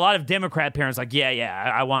gonna have a lot of Democrat parents like,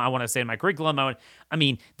 I want to say in my curriculum.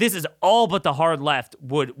 This is all but the hard left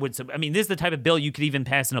would. This is the type of bill you could even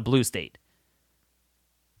pass in a blue state.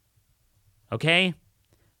 Okay,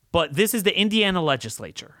 but this is the Indiana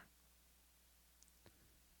legislature.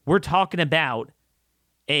 We're talking about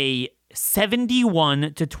a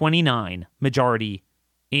 71-29 majority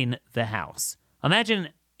in the House. Imagine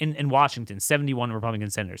in Washington, 71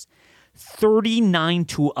 Republican senators,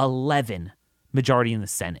 39-11 majority in the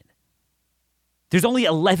Senate. There's only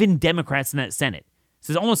 11 Democrats in that Senate.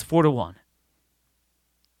 So it's almost 4-1.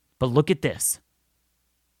 But look at this.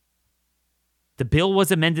 The bill was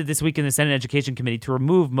amended this week in the Senate Education Committee to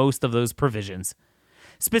remove most of those provisions.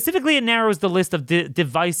 Specifically, it narrows the list of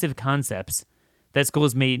divisive concepts that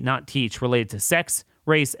schools may not teach related to sex,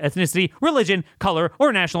 race, ethnicity, religion, color,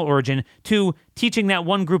 or national origin to teaching that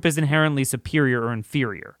one group is inherently superior or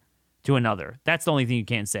inferior to another. That's the only thing you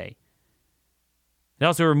can't say. It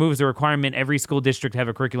also removes the requirement every school district have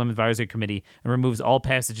a curriculum advisory committee and removes all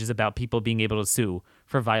passages about people being able to sue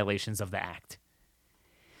for violations of the act.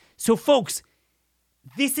 So, folks,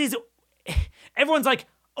 this is... Everyone's like,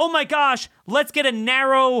 oh my gosh, let's get a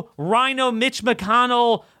narrow Rhino, Mitch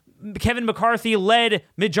McConnell, Kevin McCarthy-led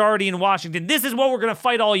majority in Washington. This is what we're going to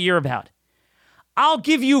fight all year about. I'll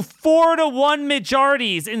give you 4-1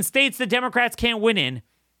 majorities in states the Democrats can't win in.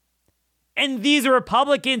 And these are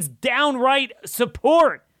Republicans downright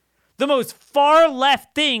support the most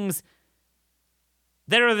far-left things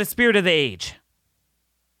that are the spirit of the age.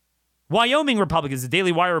 Wyoming Republicans, the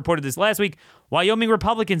Daily Wire reported this last week, Wyoming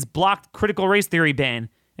Republicans blocked critical race theory ban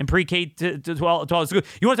in pre-K to 12 schools.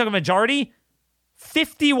 You want to talk a majority?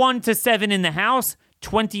 51-7 in the House,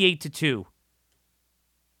 28-2.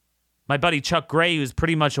 My buddy Chuck Gray, who's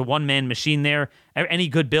pretty much a one-man machine there. Any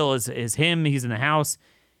good bill is him. He's in the House.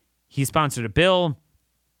 He sponsored a bill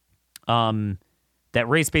that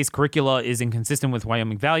race-based curricula is inconsistent with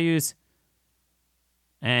Wyoming values,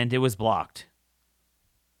 and it was blocked.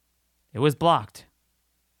 It was blocked.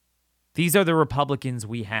 These are the Republicans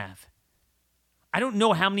we have. I don't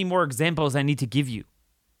know how many more examples I need to give you.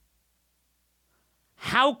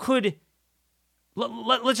 How could...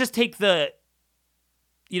 Let's just take the,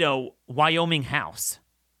 Wyoming House.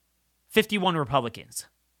 51 Republicans.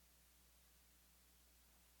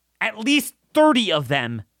 At least 30 of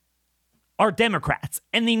them are Democrats,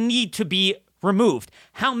 and they need to be removed.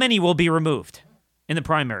 How many will be removed in the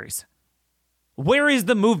primaries? Where is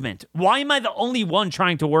the movement? Why am I the only one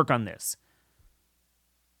trying to work on this?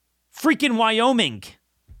 Freaking Wyoming.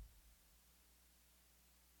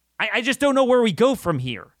 I just don't know where we go from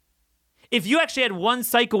here. If you actually had one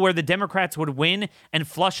cycle where the Democrats would win and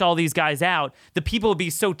flush all these guys out, the people would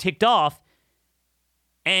be so ticked off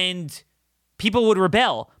and people would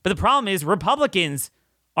rebel. But the problem is Republicans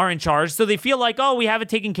are in charge, so they feel like, oh, we have it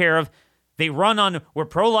taken care of. They run on, we're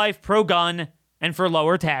pro-life, pro-gun, and for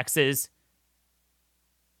lower taxes.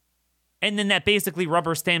 And then that basically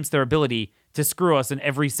rubber stamps their ability to screw us in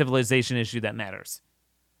every civilization issue that matters.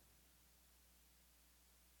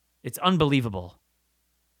 It's unbelievable.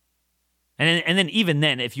 And then even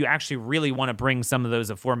then, if you actually really want to bring some of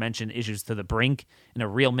those aforementioned issues to the brink in a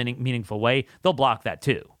real meaningful way, they'll block that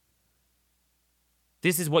too.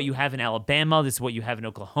 This is what you have in Alabama. This is what you have in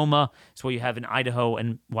Oklahoma. This is what you have in Idaho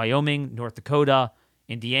and Wyoming, North Dakota,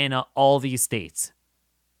 Indiana, all these states.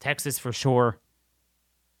 Texas for sure.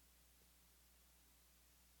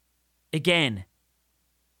 Again,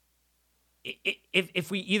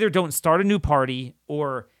 if we either don't start a new party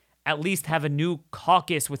or at least have a new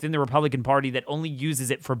caucus within the Republican Party that only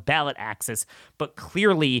uses it for ballot access, but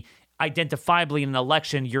clearly, identifiably in an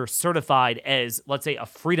election, you're certified as, let's say, a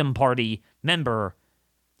Freedom Party member.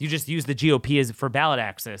 You just use the GOP as for ballot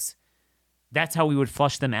access. That's how we would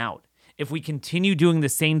flush them out. If we continue doing the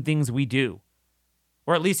same things we do,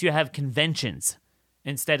 or at least you have conventions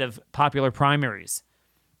instead of popular primaries,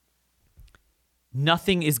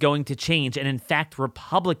 nothing is going to change. And in fact,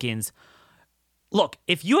 Republicans... Look,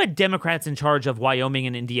 if you had Democrats in charge of Wyoming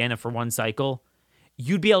and Indiana for one cycle,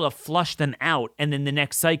 you'd be able to flush them out, and then the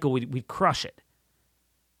next cycle, we'd crush it.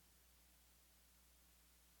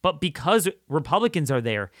 But because Republicans are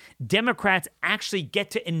there, Democrats actually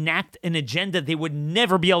get to enact an agenda they would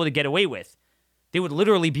never be able to get away with. They would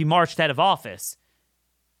literally be marched out of office.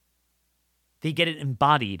 They get it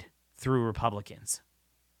embodied through Republicans.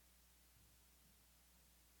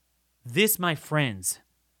 This, my friends,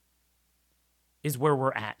 is where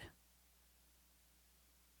we're at.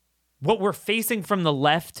 What we're facing from the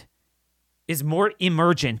left is more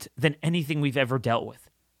emergent than anything we've ever dealt with.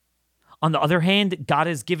 On the other hand, God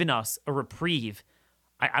has given us a reprieve,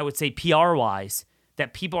 I would say PR-wise,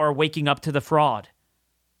 that people are waking up to the fraud.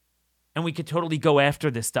 And we could totally go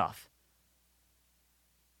after this stuff.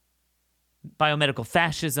 Biomedical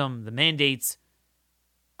fascism, the mandates,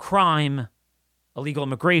 crime, illegal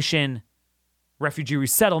immigration, refugee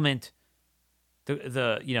resettlement,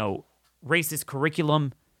 the racist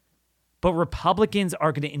curriculum. But Republicans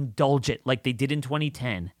are going to indulge it like they did in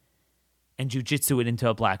 2010 and jujitsu it into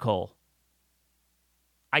a black hole.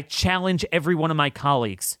 I challenge every one of my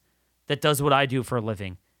colleagues that does what I do for a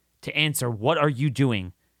living to answer, what are you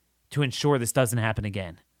doing to ensure this doesn't happen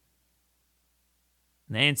again?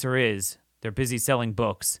 And the answer is, they're busy selling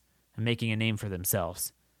books and making a name for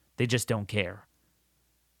themselves. They just don't care.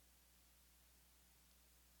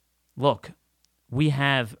 Look, we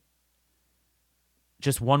have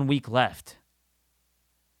just 1 week left.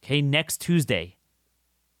 Okay, next Tuesday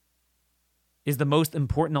is the most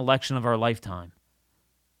important election of our lifetime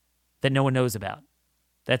that no one knows about.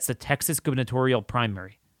 That's the Texas gubernatorial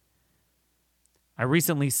primary. I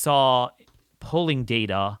recently saw polling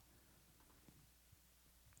data.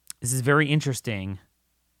 This is very interesting.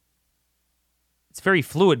 It's very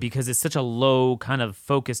fluid because it's such a low kind of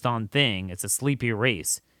focused on thing. It's a sleepy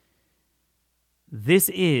race. This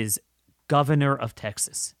is governor of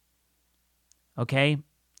Texas. Okay?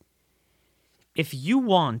 If you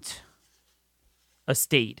want a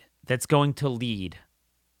state that's going to lead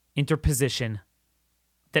interposition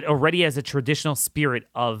that already has a traditional spirit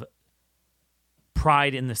of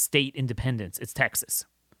pride in the state independence, it's Texas.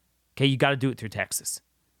 Okay, you got to do it through Texas.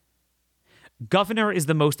 Governor is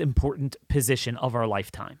the most important position of our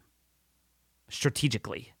lifetime,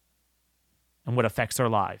 strategically, and what affects our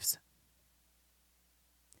lives.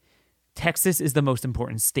 Texas is the most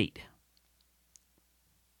important state.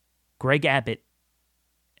 Greg Abbott,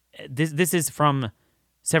 this is from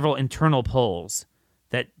several internal polls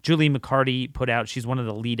that Julie McCarty put out. She's one of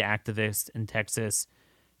the lead activists in Texas.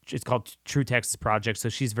 It's called True Texas Project, so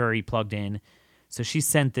she's very plugged in. So she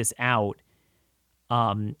sent this out.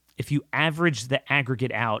 If you average the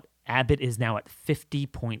aggregate out, Abbott is now at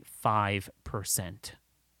 50.5%.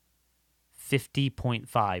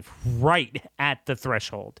 50.5, right at the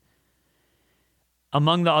threshold.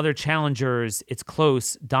 Among the other challengers, it's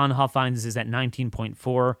close. Don Huffines is at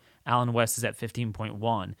 19.4. Allen West is at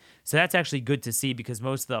 15.1. So that's actually good to see because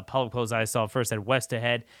most of the public polls I saw first had West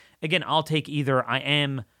ahead. Again, I'll take either. I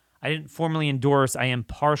didn't formally endorse. I am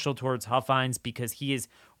partial towards Huffines because he is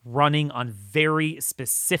running on very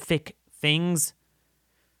specific things.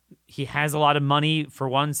 He has a lot of money for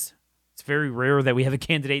once. It's very rare that we have a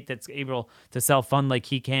candidate that's able to self-fund like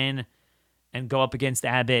he can and go up against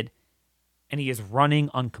Abbott. And he is running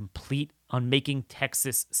on making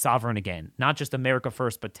Texas sovereign again. Not just America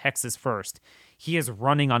first, but Texas first. He is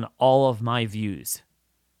running on all of my views.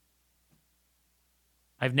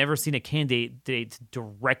 I've never seen a candidate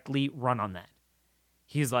directly run on that.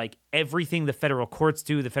 He's like, everything the federal courts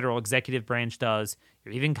do, the federal executive branch does,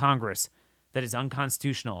 or even Congress, that is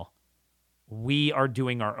unconstitutional. We are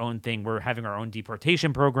doing our own thing. We're having our own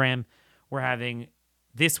deportation program.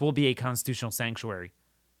 This will be a constitutional sanctuary.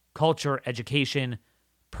 Culture, education,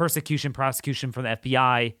 persecution, prosecution from the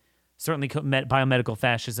FBI, certainly biomedical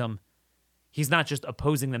fascism. He's not just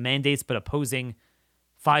opposing the mandates, but opposing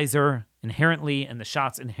Pfizer inherently and the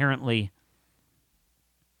shots inherently.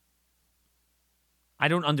 I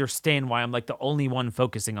don't understand why I'm like the only one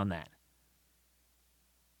focusing on that.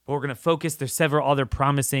 But we're going to focus. There's several other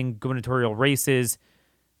promising gubernatorial races.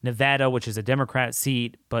 Nevada, which is a Democrat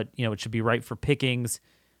seat, but it should be ripe for pickings.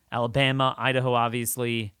 Alabama, Idaho,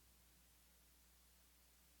 obviously.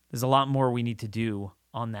 There's a lot more we need to do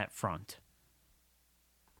on that front.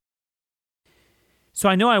 So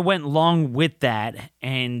I know I went long with that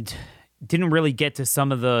and didn't really get to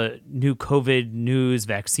some of the new COVID news,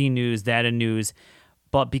 vaccine news, data news.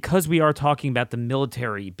 But because we are talking about the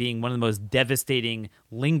military being one of the most devastating,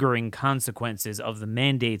 lingering consequences of the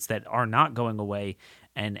mandates that are not going away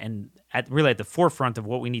and at the forefront of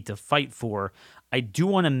what we need to fight for, I do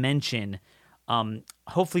want to mention,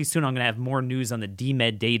 hopefully soon I'm going to have more news on the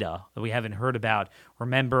DMED data that we haven't heard about.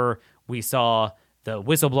 Remember, we saw the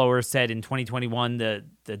whistleblowers said in 2021 the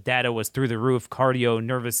data was through the roof, cardio,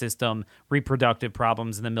 nervous system, reproductive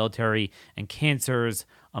problems in the military, and cancers,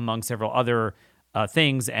 among several other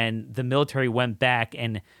things. And the military went back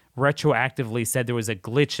and retroactively said there was a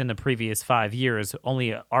glitch in the previous 5 years,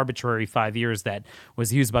 only an arbitrary 5 years that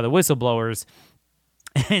was used by the whistleblowers.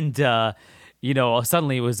 And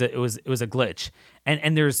suddenly it was a glitch.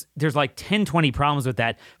 And there's like 10, 20 problems with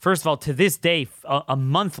that. First of all, to this day, a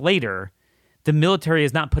month later, the military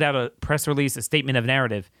has not put out a press release, a statement of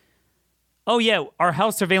narrative. Oh yeah, our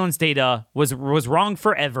health surveillance data was wrong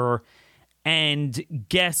forever. And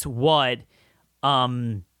guess what?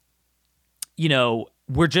 We're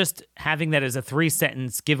just having that as a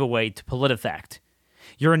 3-sentence giveaway to PolitiFact.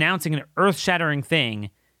 You're announcing an earth-shattering thing.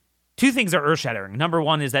 2 things are earth-shattering. Number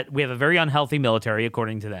 1 is that we have a very unhealthy military,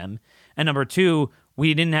 according to them. And number 2,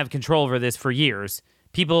 we didn't have control over this for years.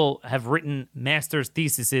 People have written master's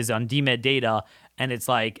theses on DMED data, and it's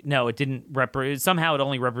like, no, it didn't somehow it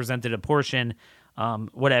only represented a portion,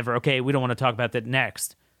 whatever. Okay, we don't want to talk about that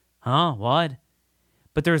next. Huh? What?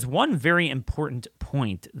 But there's one very important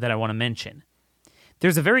point that I want to mention.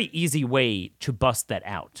 There's a very easy way to bust that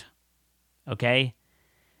out. Okay?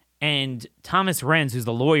 And Thomas Renz, who's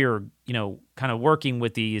the lawyer, kind of working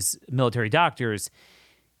with these military doctors,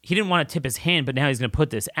 he didn't want to tip his hand, but now he's going to put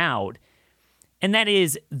this out. And that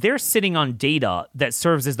is, they're sitting on data that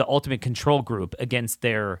serves as the ultimate control group against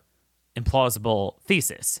their implausible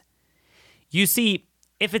thesis. You see,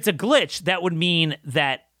 if it's a glitch, that would mean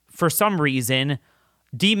that for some reason,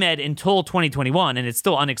 DMED until 2021, and it's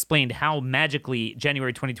still unexplained how magically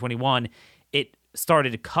January 2021 it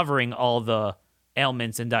started covering all the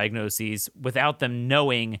ailments and diagnoses without them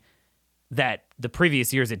knowing that the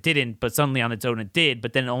previous years it didn't, but suddenly on its own it did.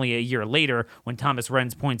 But then only a year later, when Thomas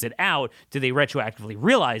Renz points it out, do they retroactively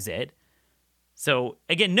realize it? So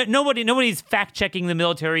again, nobody's fact-checking the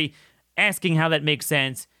military, asking how that makes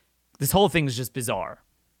sense. This whole thing is just bizarre.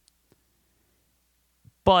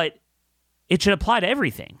 But it should apply to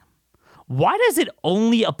everything. Why does it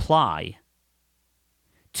only apply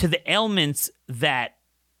to the ailments that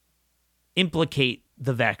implicate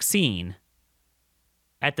the vaccine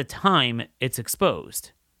at the time it's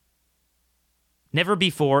exposed? Never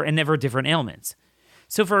before and never different ailments.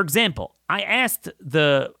 So for example, I asked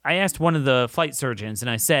one of the flight surgeons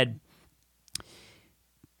and I said,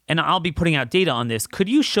 and I'll be putting out data on this, could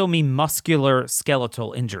you show me muscular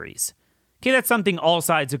skeletal injuries? Okay, that's something all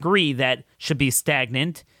sides agree that should be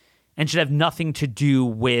stagnant and should have nothing to do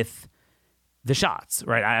with the shots,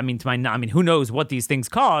 right? I mean, who knows what these things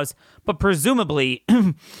cause, but presumably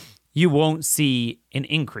you won't see an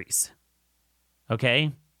increase.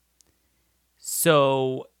 Okay?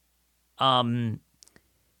 So,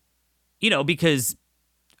 because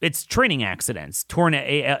it's training accidents, torn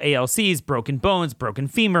ALCs, broken bones, broken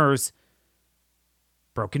femurs,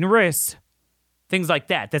 broken wrists, things like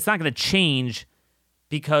that. That's not going to change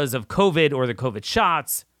because of COVID or the COVID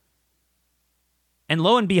shots. And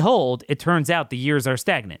lo and behold, it turns out the years are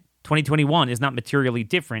stagnant. 2021 is not materially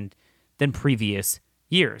different than previous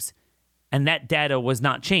years. And that data was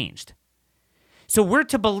not changed. So we're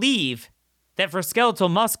to believe that for skeletal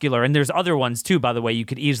muscular, and there's other ones too, by the way, you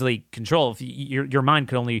could easily control if your mind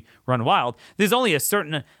could only run wild. There's only a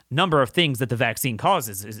certain number of things that the vaccine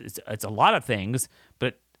causes. It's a lot of things,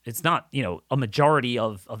 but it's not, a majority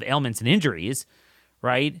of ailments and injuries,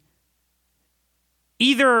 right?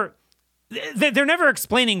 Either they're never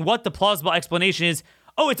explaining what the plausible explanation is.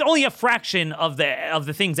 Oh, it's only a fraction of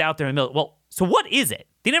the things out there in the middle. Well, so what is it?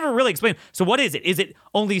 They never really explain. So what is it? Is it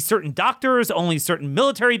only certain doctors, only certain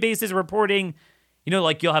military bases reporting?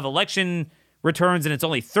 Like you'll have election returns and it's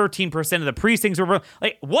only 13% of the precincts were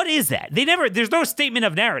like, what is that? There's no statement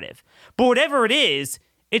of narrative. But whatever it is,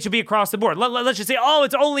 it should be across the board. Let's just say,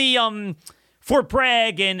 it's only Fort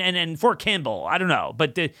Bragg and Fort Campbell. I don't know,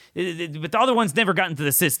 but the other ones never got into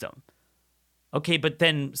the system. Okay, but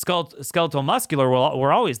then skeletal muscular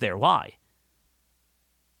were always there. Why?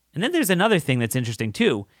 And then there's another thing that's interesting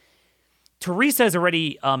too. Teresa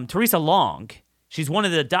Long, she's one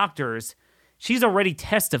of the doctors. She's already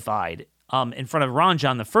testified in front of Ron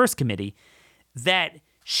John, the first committee, that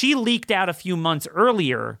she leaked out a few months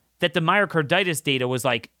earlier that the myocarditis data was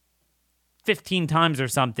like 15 times or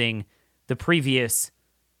something the previous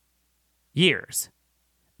years.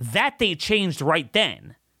 That they changed right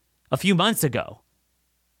then, a few months ago.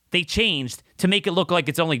 They changed to make it look like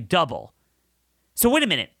it's only double. So wait a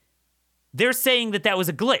minute. They're saying that was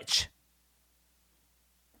a glitch.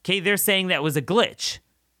 Okay, they're saying that was a glitch.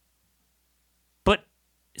 But,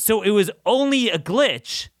 so it was only a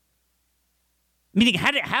glitch. Meaning,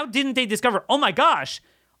 how didn't they discover, oh my gosh,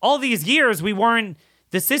 all these years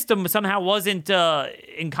the system somehow wasn't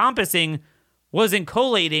wasn't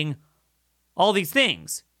collating all these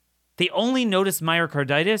things. They only noticed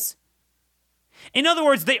myocarditis. In other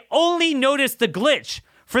words, they only noticed the glitch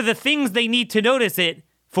for the things they need to notice it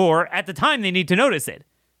for at the time they need to notice it.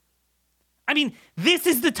 I mean, this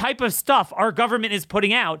is the type of stuff our government is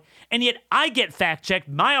putting out, and yet I get fact-checked,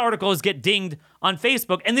 my articles get dinged on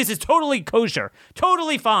Facebook, and this is totally kosher,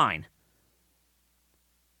 totally fine.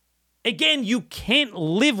 Again, you can't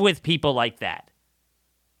live with people like that.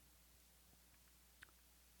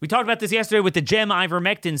 We talked about this yesterday with the gem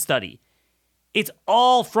ivermectin study. It's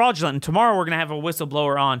all fraudulent. And tomorrow we're going to have a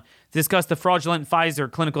whistleblower on to discuss the fraudulent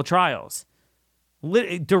Pfizer clinical trials.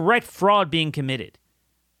 Direct fraud being committed.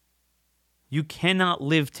 You cannot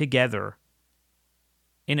live together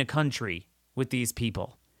in a country with these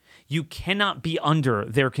people. You cannot be under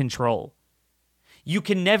their control. You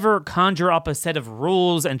can never conjure up a set of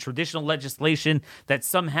rules and traditional legislation that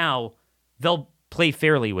somehow they'll play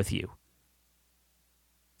fairly with you.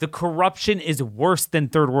 The corruption is worse than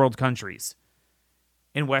third world countries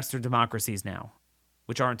in Western democracies now,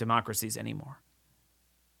 which aren't democracies anymore.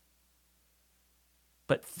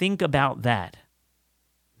 But think about that.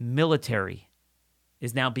 Military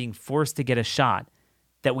is now being forced to get a shot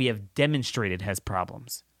that we have demonstrated has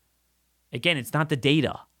problems. Again, it's not the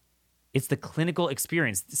data. It's the clinical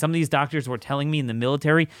experience. Some of these doctors were telling me in the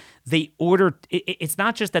military, they order. It's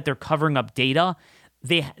not just that they're covering up data.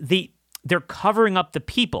 They're covering up the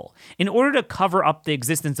people. In order to cover up the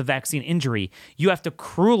existence of vaccine injury, you have to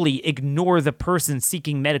cruelly ignore the person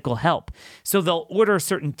seeking medical help. So they'll order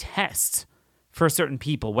certain tests for certain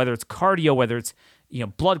people, whether it's cardio, whether it's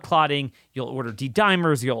blood clotting. You'll order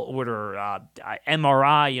D-dimers. You'll order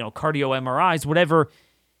MRI, cardio MRIs, whatever.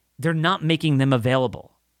 They're not making them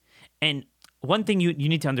available. And one thing you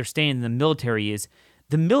need to understand in the military is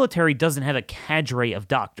the military doesn't have a cadre of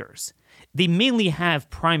doctors. They mainly have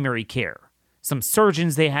primary care. Some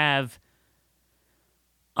surgeons they have,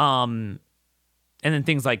 and then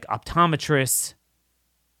things like optometrists.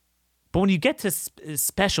 But when you get to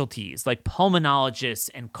specialties like pulmonologists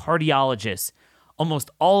and cardiologists, almost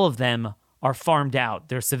all of them are farmed out.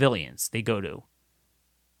 They're civilians they go to.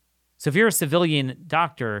 So if you're a civilian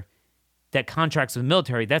doctor that contracts with the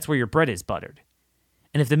military, that's where your bread is buttered.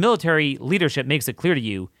 And if the military leadership makes it clear to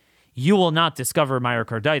you, you will not discover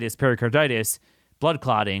myocarditis, pericarditis, blood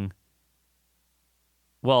clotting,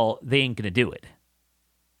 well, they ain't going to do it.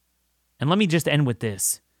 And let me just end with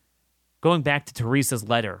this. Going back to Teresa's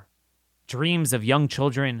letter, dreams of young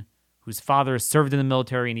children whose fathers served in the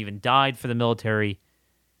military and even died for the military,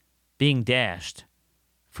 being dashed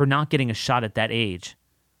for not getting a shot at that age.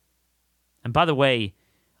 And by the way,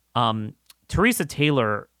 Teresa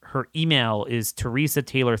Taylor, her email is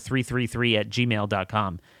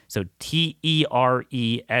teresataylor333@gmail.com. So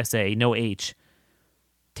Teresa, no H,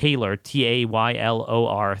 Taylor,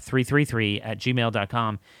 Taylor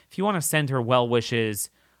 333@gmail.com. If you want to send her well wishes,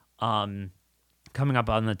 coming up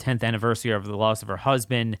on the 10th anniversary of the loss of her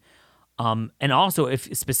husband, and also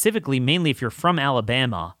mainly if you're from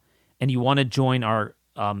Alabama and you want to join our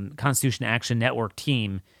Constitution Action Network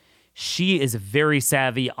team, she is very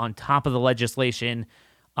savvy, on top of the legislation,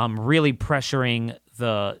 really pressuring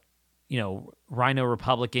the, Rhino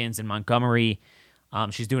Republicans in Montgomery.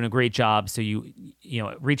 She's doing a great job. So you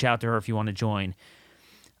reach out to her if you want to join.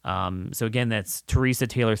 So again, that's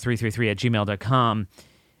teresataylor333@gmail.com.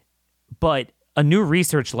 But a new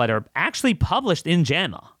research letter actually published in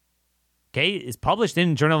JAMA, is published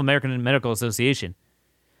in Journal of American Medical Association.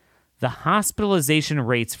 The hospitalization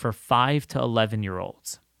rates for 5 to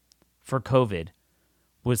 11-year-olds for COVID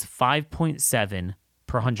was 5.7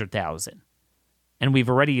 per 100,000. And we've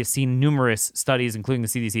already seen numerous studies, including the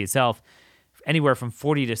CDC itself, anywhere from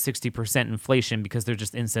 40 to 60% inflation because they're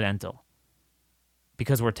just incidental.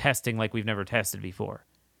 Because we're testing like we've never tested before.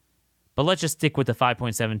 But let's just stick with the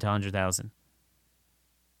 5.7 to 100,000.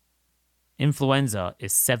 Influenza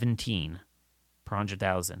is 17 per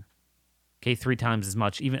 100,000. 3 times as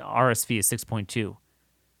much. Even RSV is 6.2.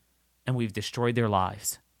 And we've destroyed their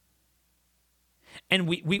lives. And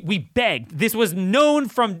we begged. This was known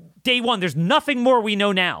from day one. There's nothing more we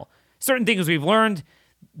know now. Certain things we've learned.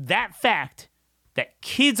 That fact that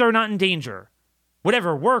kids are not in danger.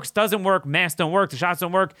 Whatever works, doesn't work, masks don't work, the shots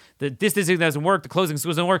don't work, the distancing doesn't work, the closing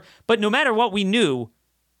schools don't work. But no matter what, we knew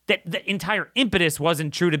that the entire impetus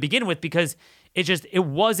wasn't true to begin with, because it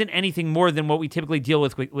wasn't anything more than what we typically deal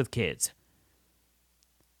with kids.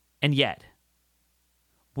 And yet,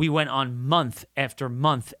 we went on month after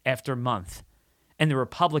month after month, and the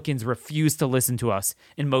Republicans refused to listen to us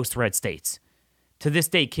in most red states. To this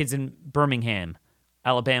day, kids in Birmingham,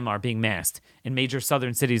 Alabama are being masked, and major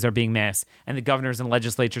southern cities are being masked, and the governors and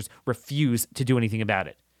legislatures refuse to do anything about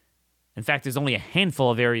it. In fact, there's only a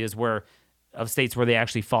handful of areas of states where they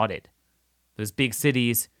actually fought it. Those big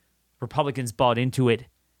cities, Republicans bought into it.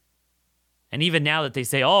 And even now that they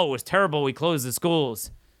say, oh, it was terrible, we closed the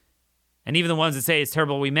schools, And even the ones that say it's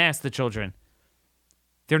terrible we mask the children,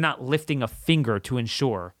 they're not lifting a finger to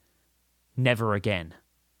ensure never again.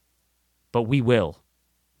 But we will.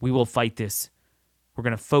 We will fight this. We're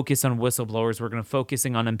going to focus on whistleblowers. We're going to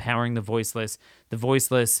focusing on empowering the voiceless,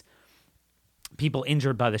 people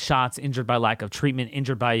injured by the shots, injured by lack of treatment,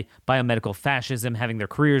 injured by biomedical fascism, having their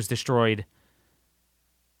careers destroyed.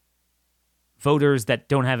 Voters that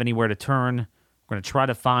don't have anywhere to turn. We're going to try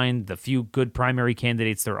to find the few good primary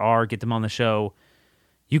candidates there are, get them on the show.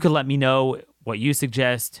 You can let me know what you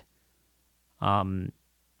suggest. Again,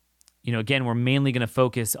 we're mainly going to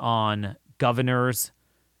focus on governors,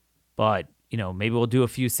 but, maybe we'll do a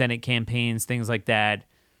few Senate campaigns, things like that.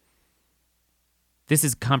 This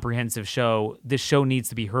is a comprehensive show. This show needs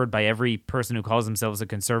to be heard by every person who calls themselves a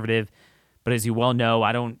conservative. But as you well know,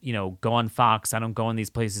 I don't, go on Fox. I don't go in these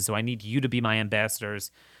places. So I need you to be my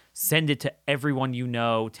ambassadors. Send it to everyone you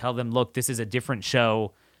know. Tell them, look, this is a different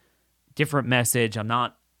show, different message. I'm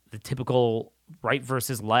not the typical right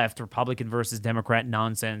versus left, Republican versus Democrat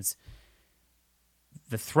nonsense.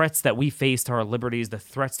 The threats that we face to our liberties, the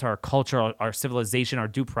threats to our culture, our civilization, our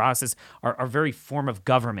due process, our very form of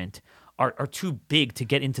government are too big to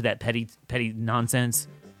get into that petty nonsense.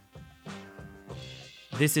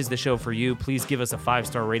 This is the show for you. Please give us a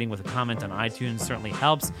 5-star rating with a comment on iTunes. Certainly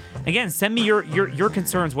helps. Again, send me your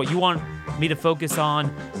concerns, what you want me to focus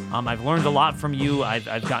on. I've learned a lot from you.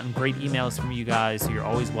 I've gotten great emails from you guys, so you're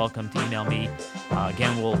always welcome to email me.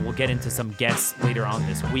 Again, we'll get into some guests later on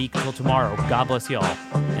this week. Till tomorrow, God bless you all,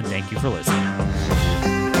 and thank you for listening.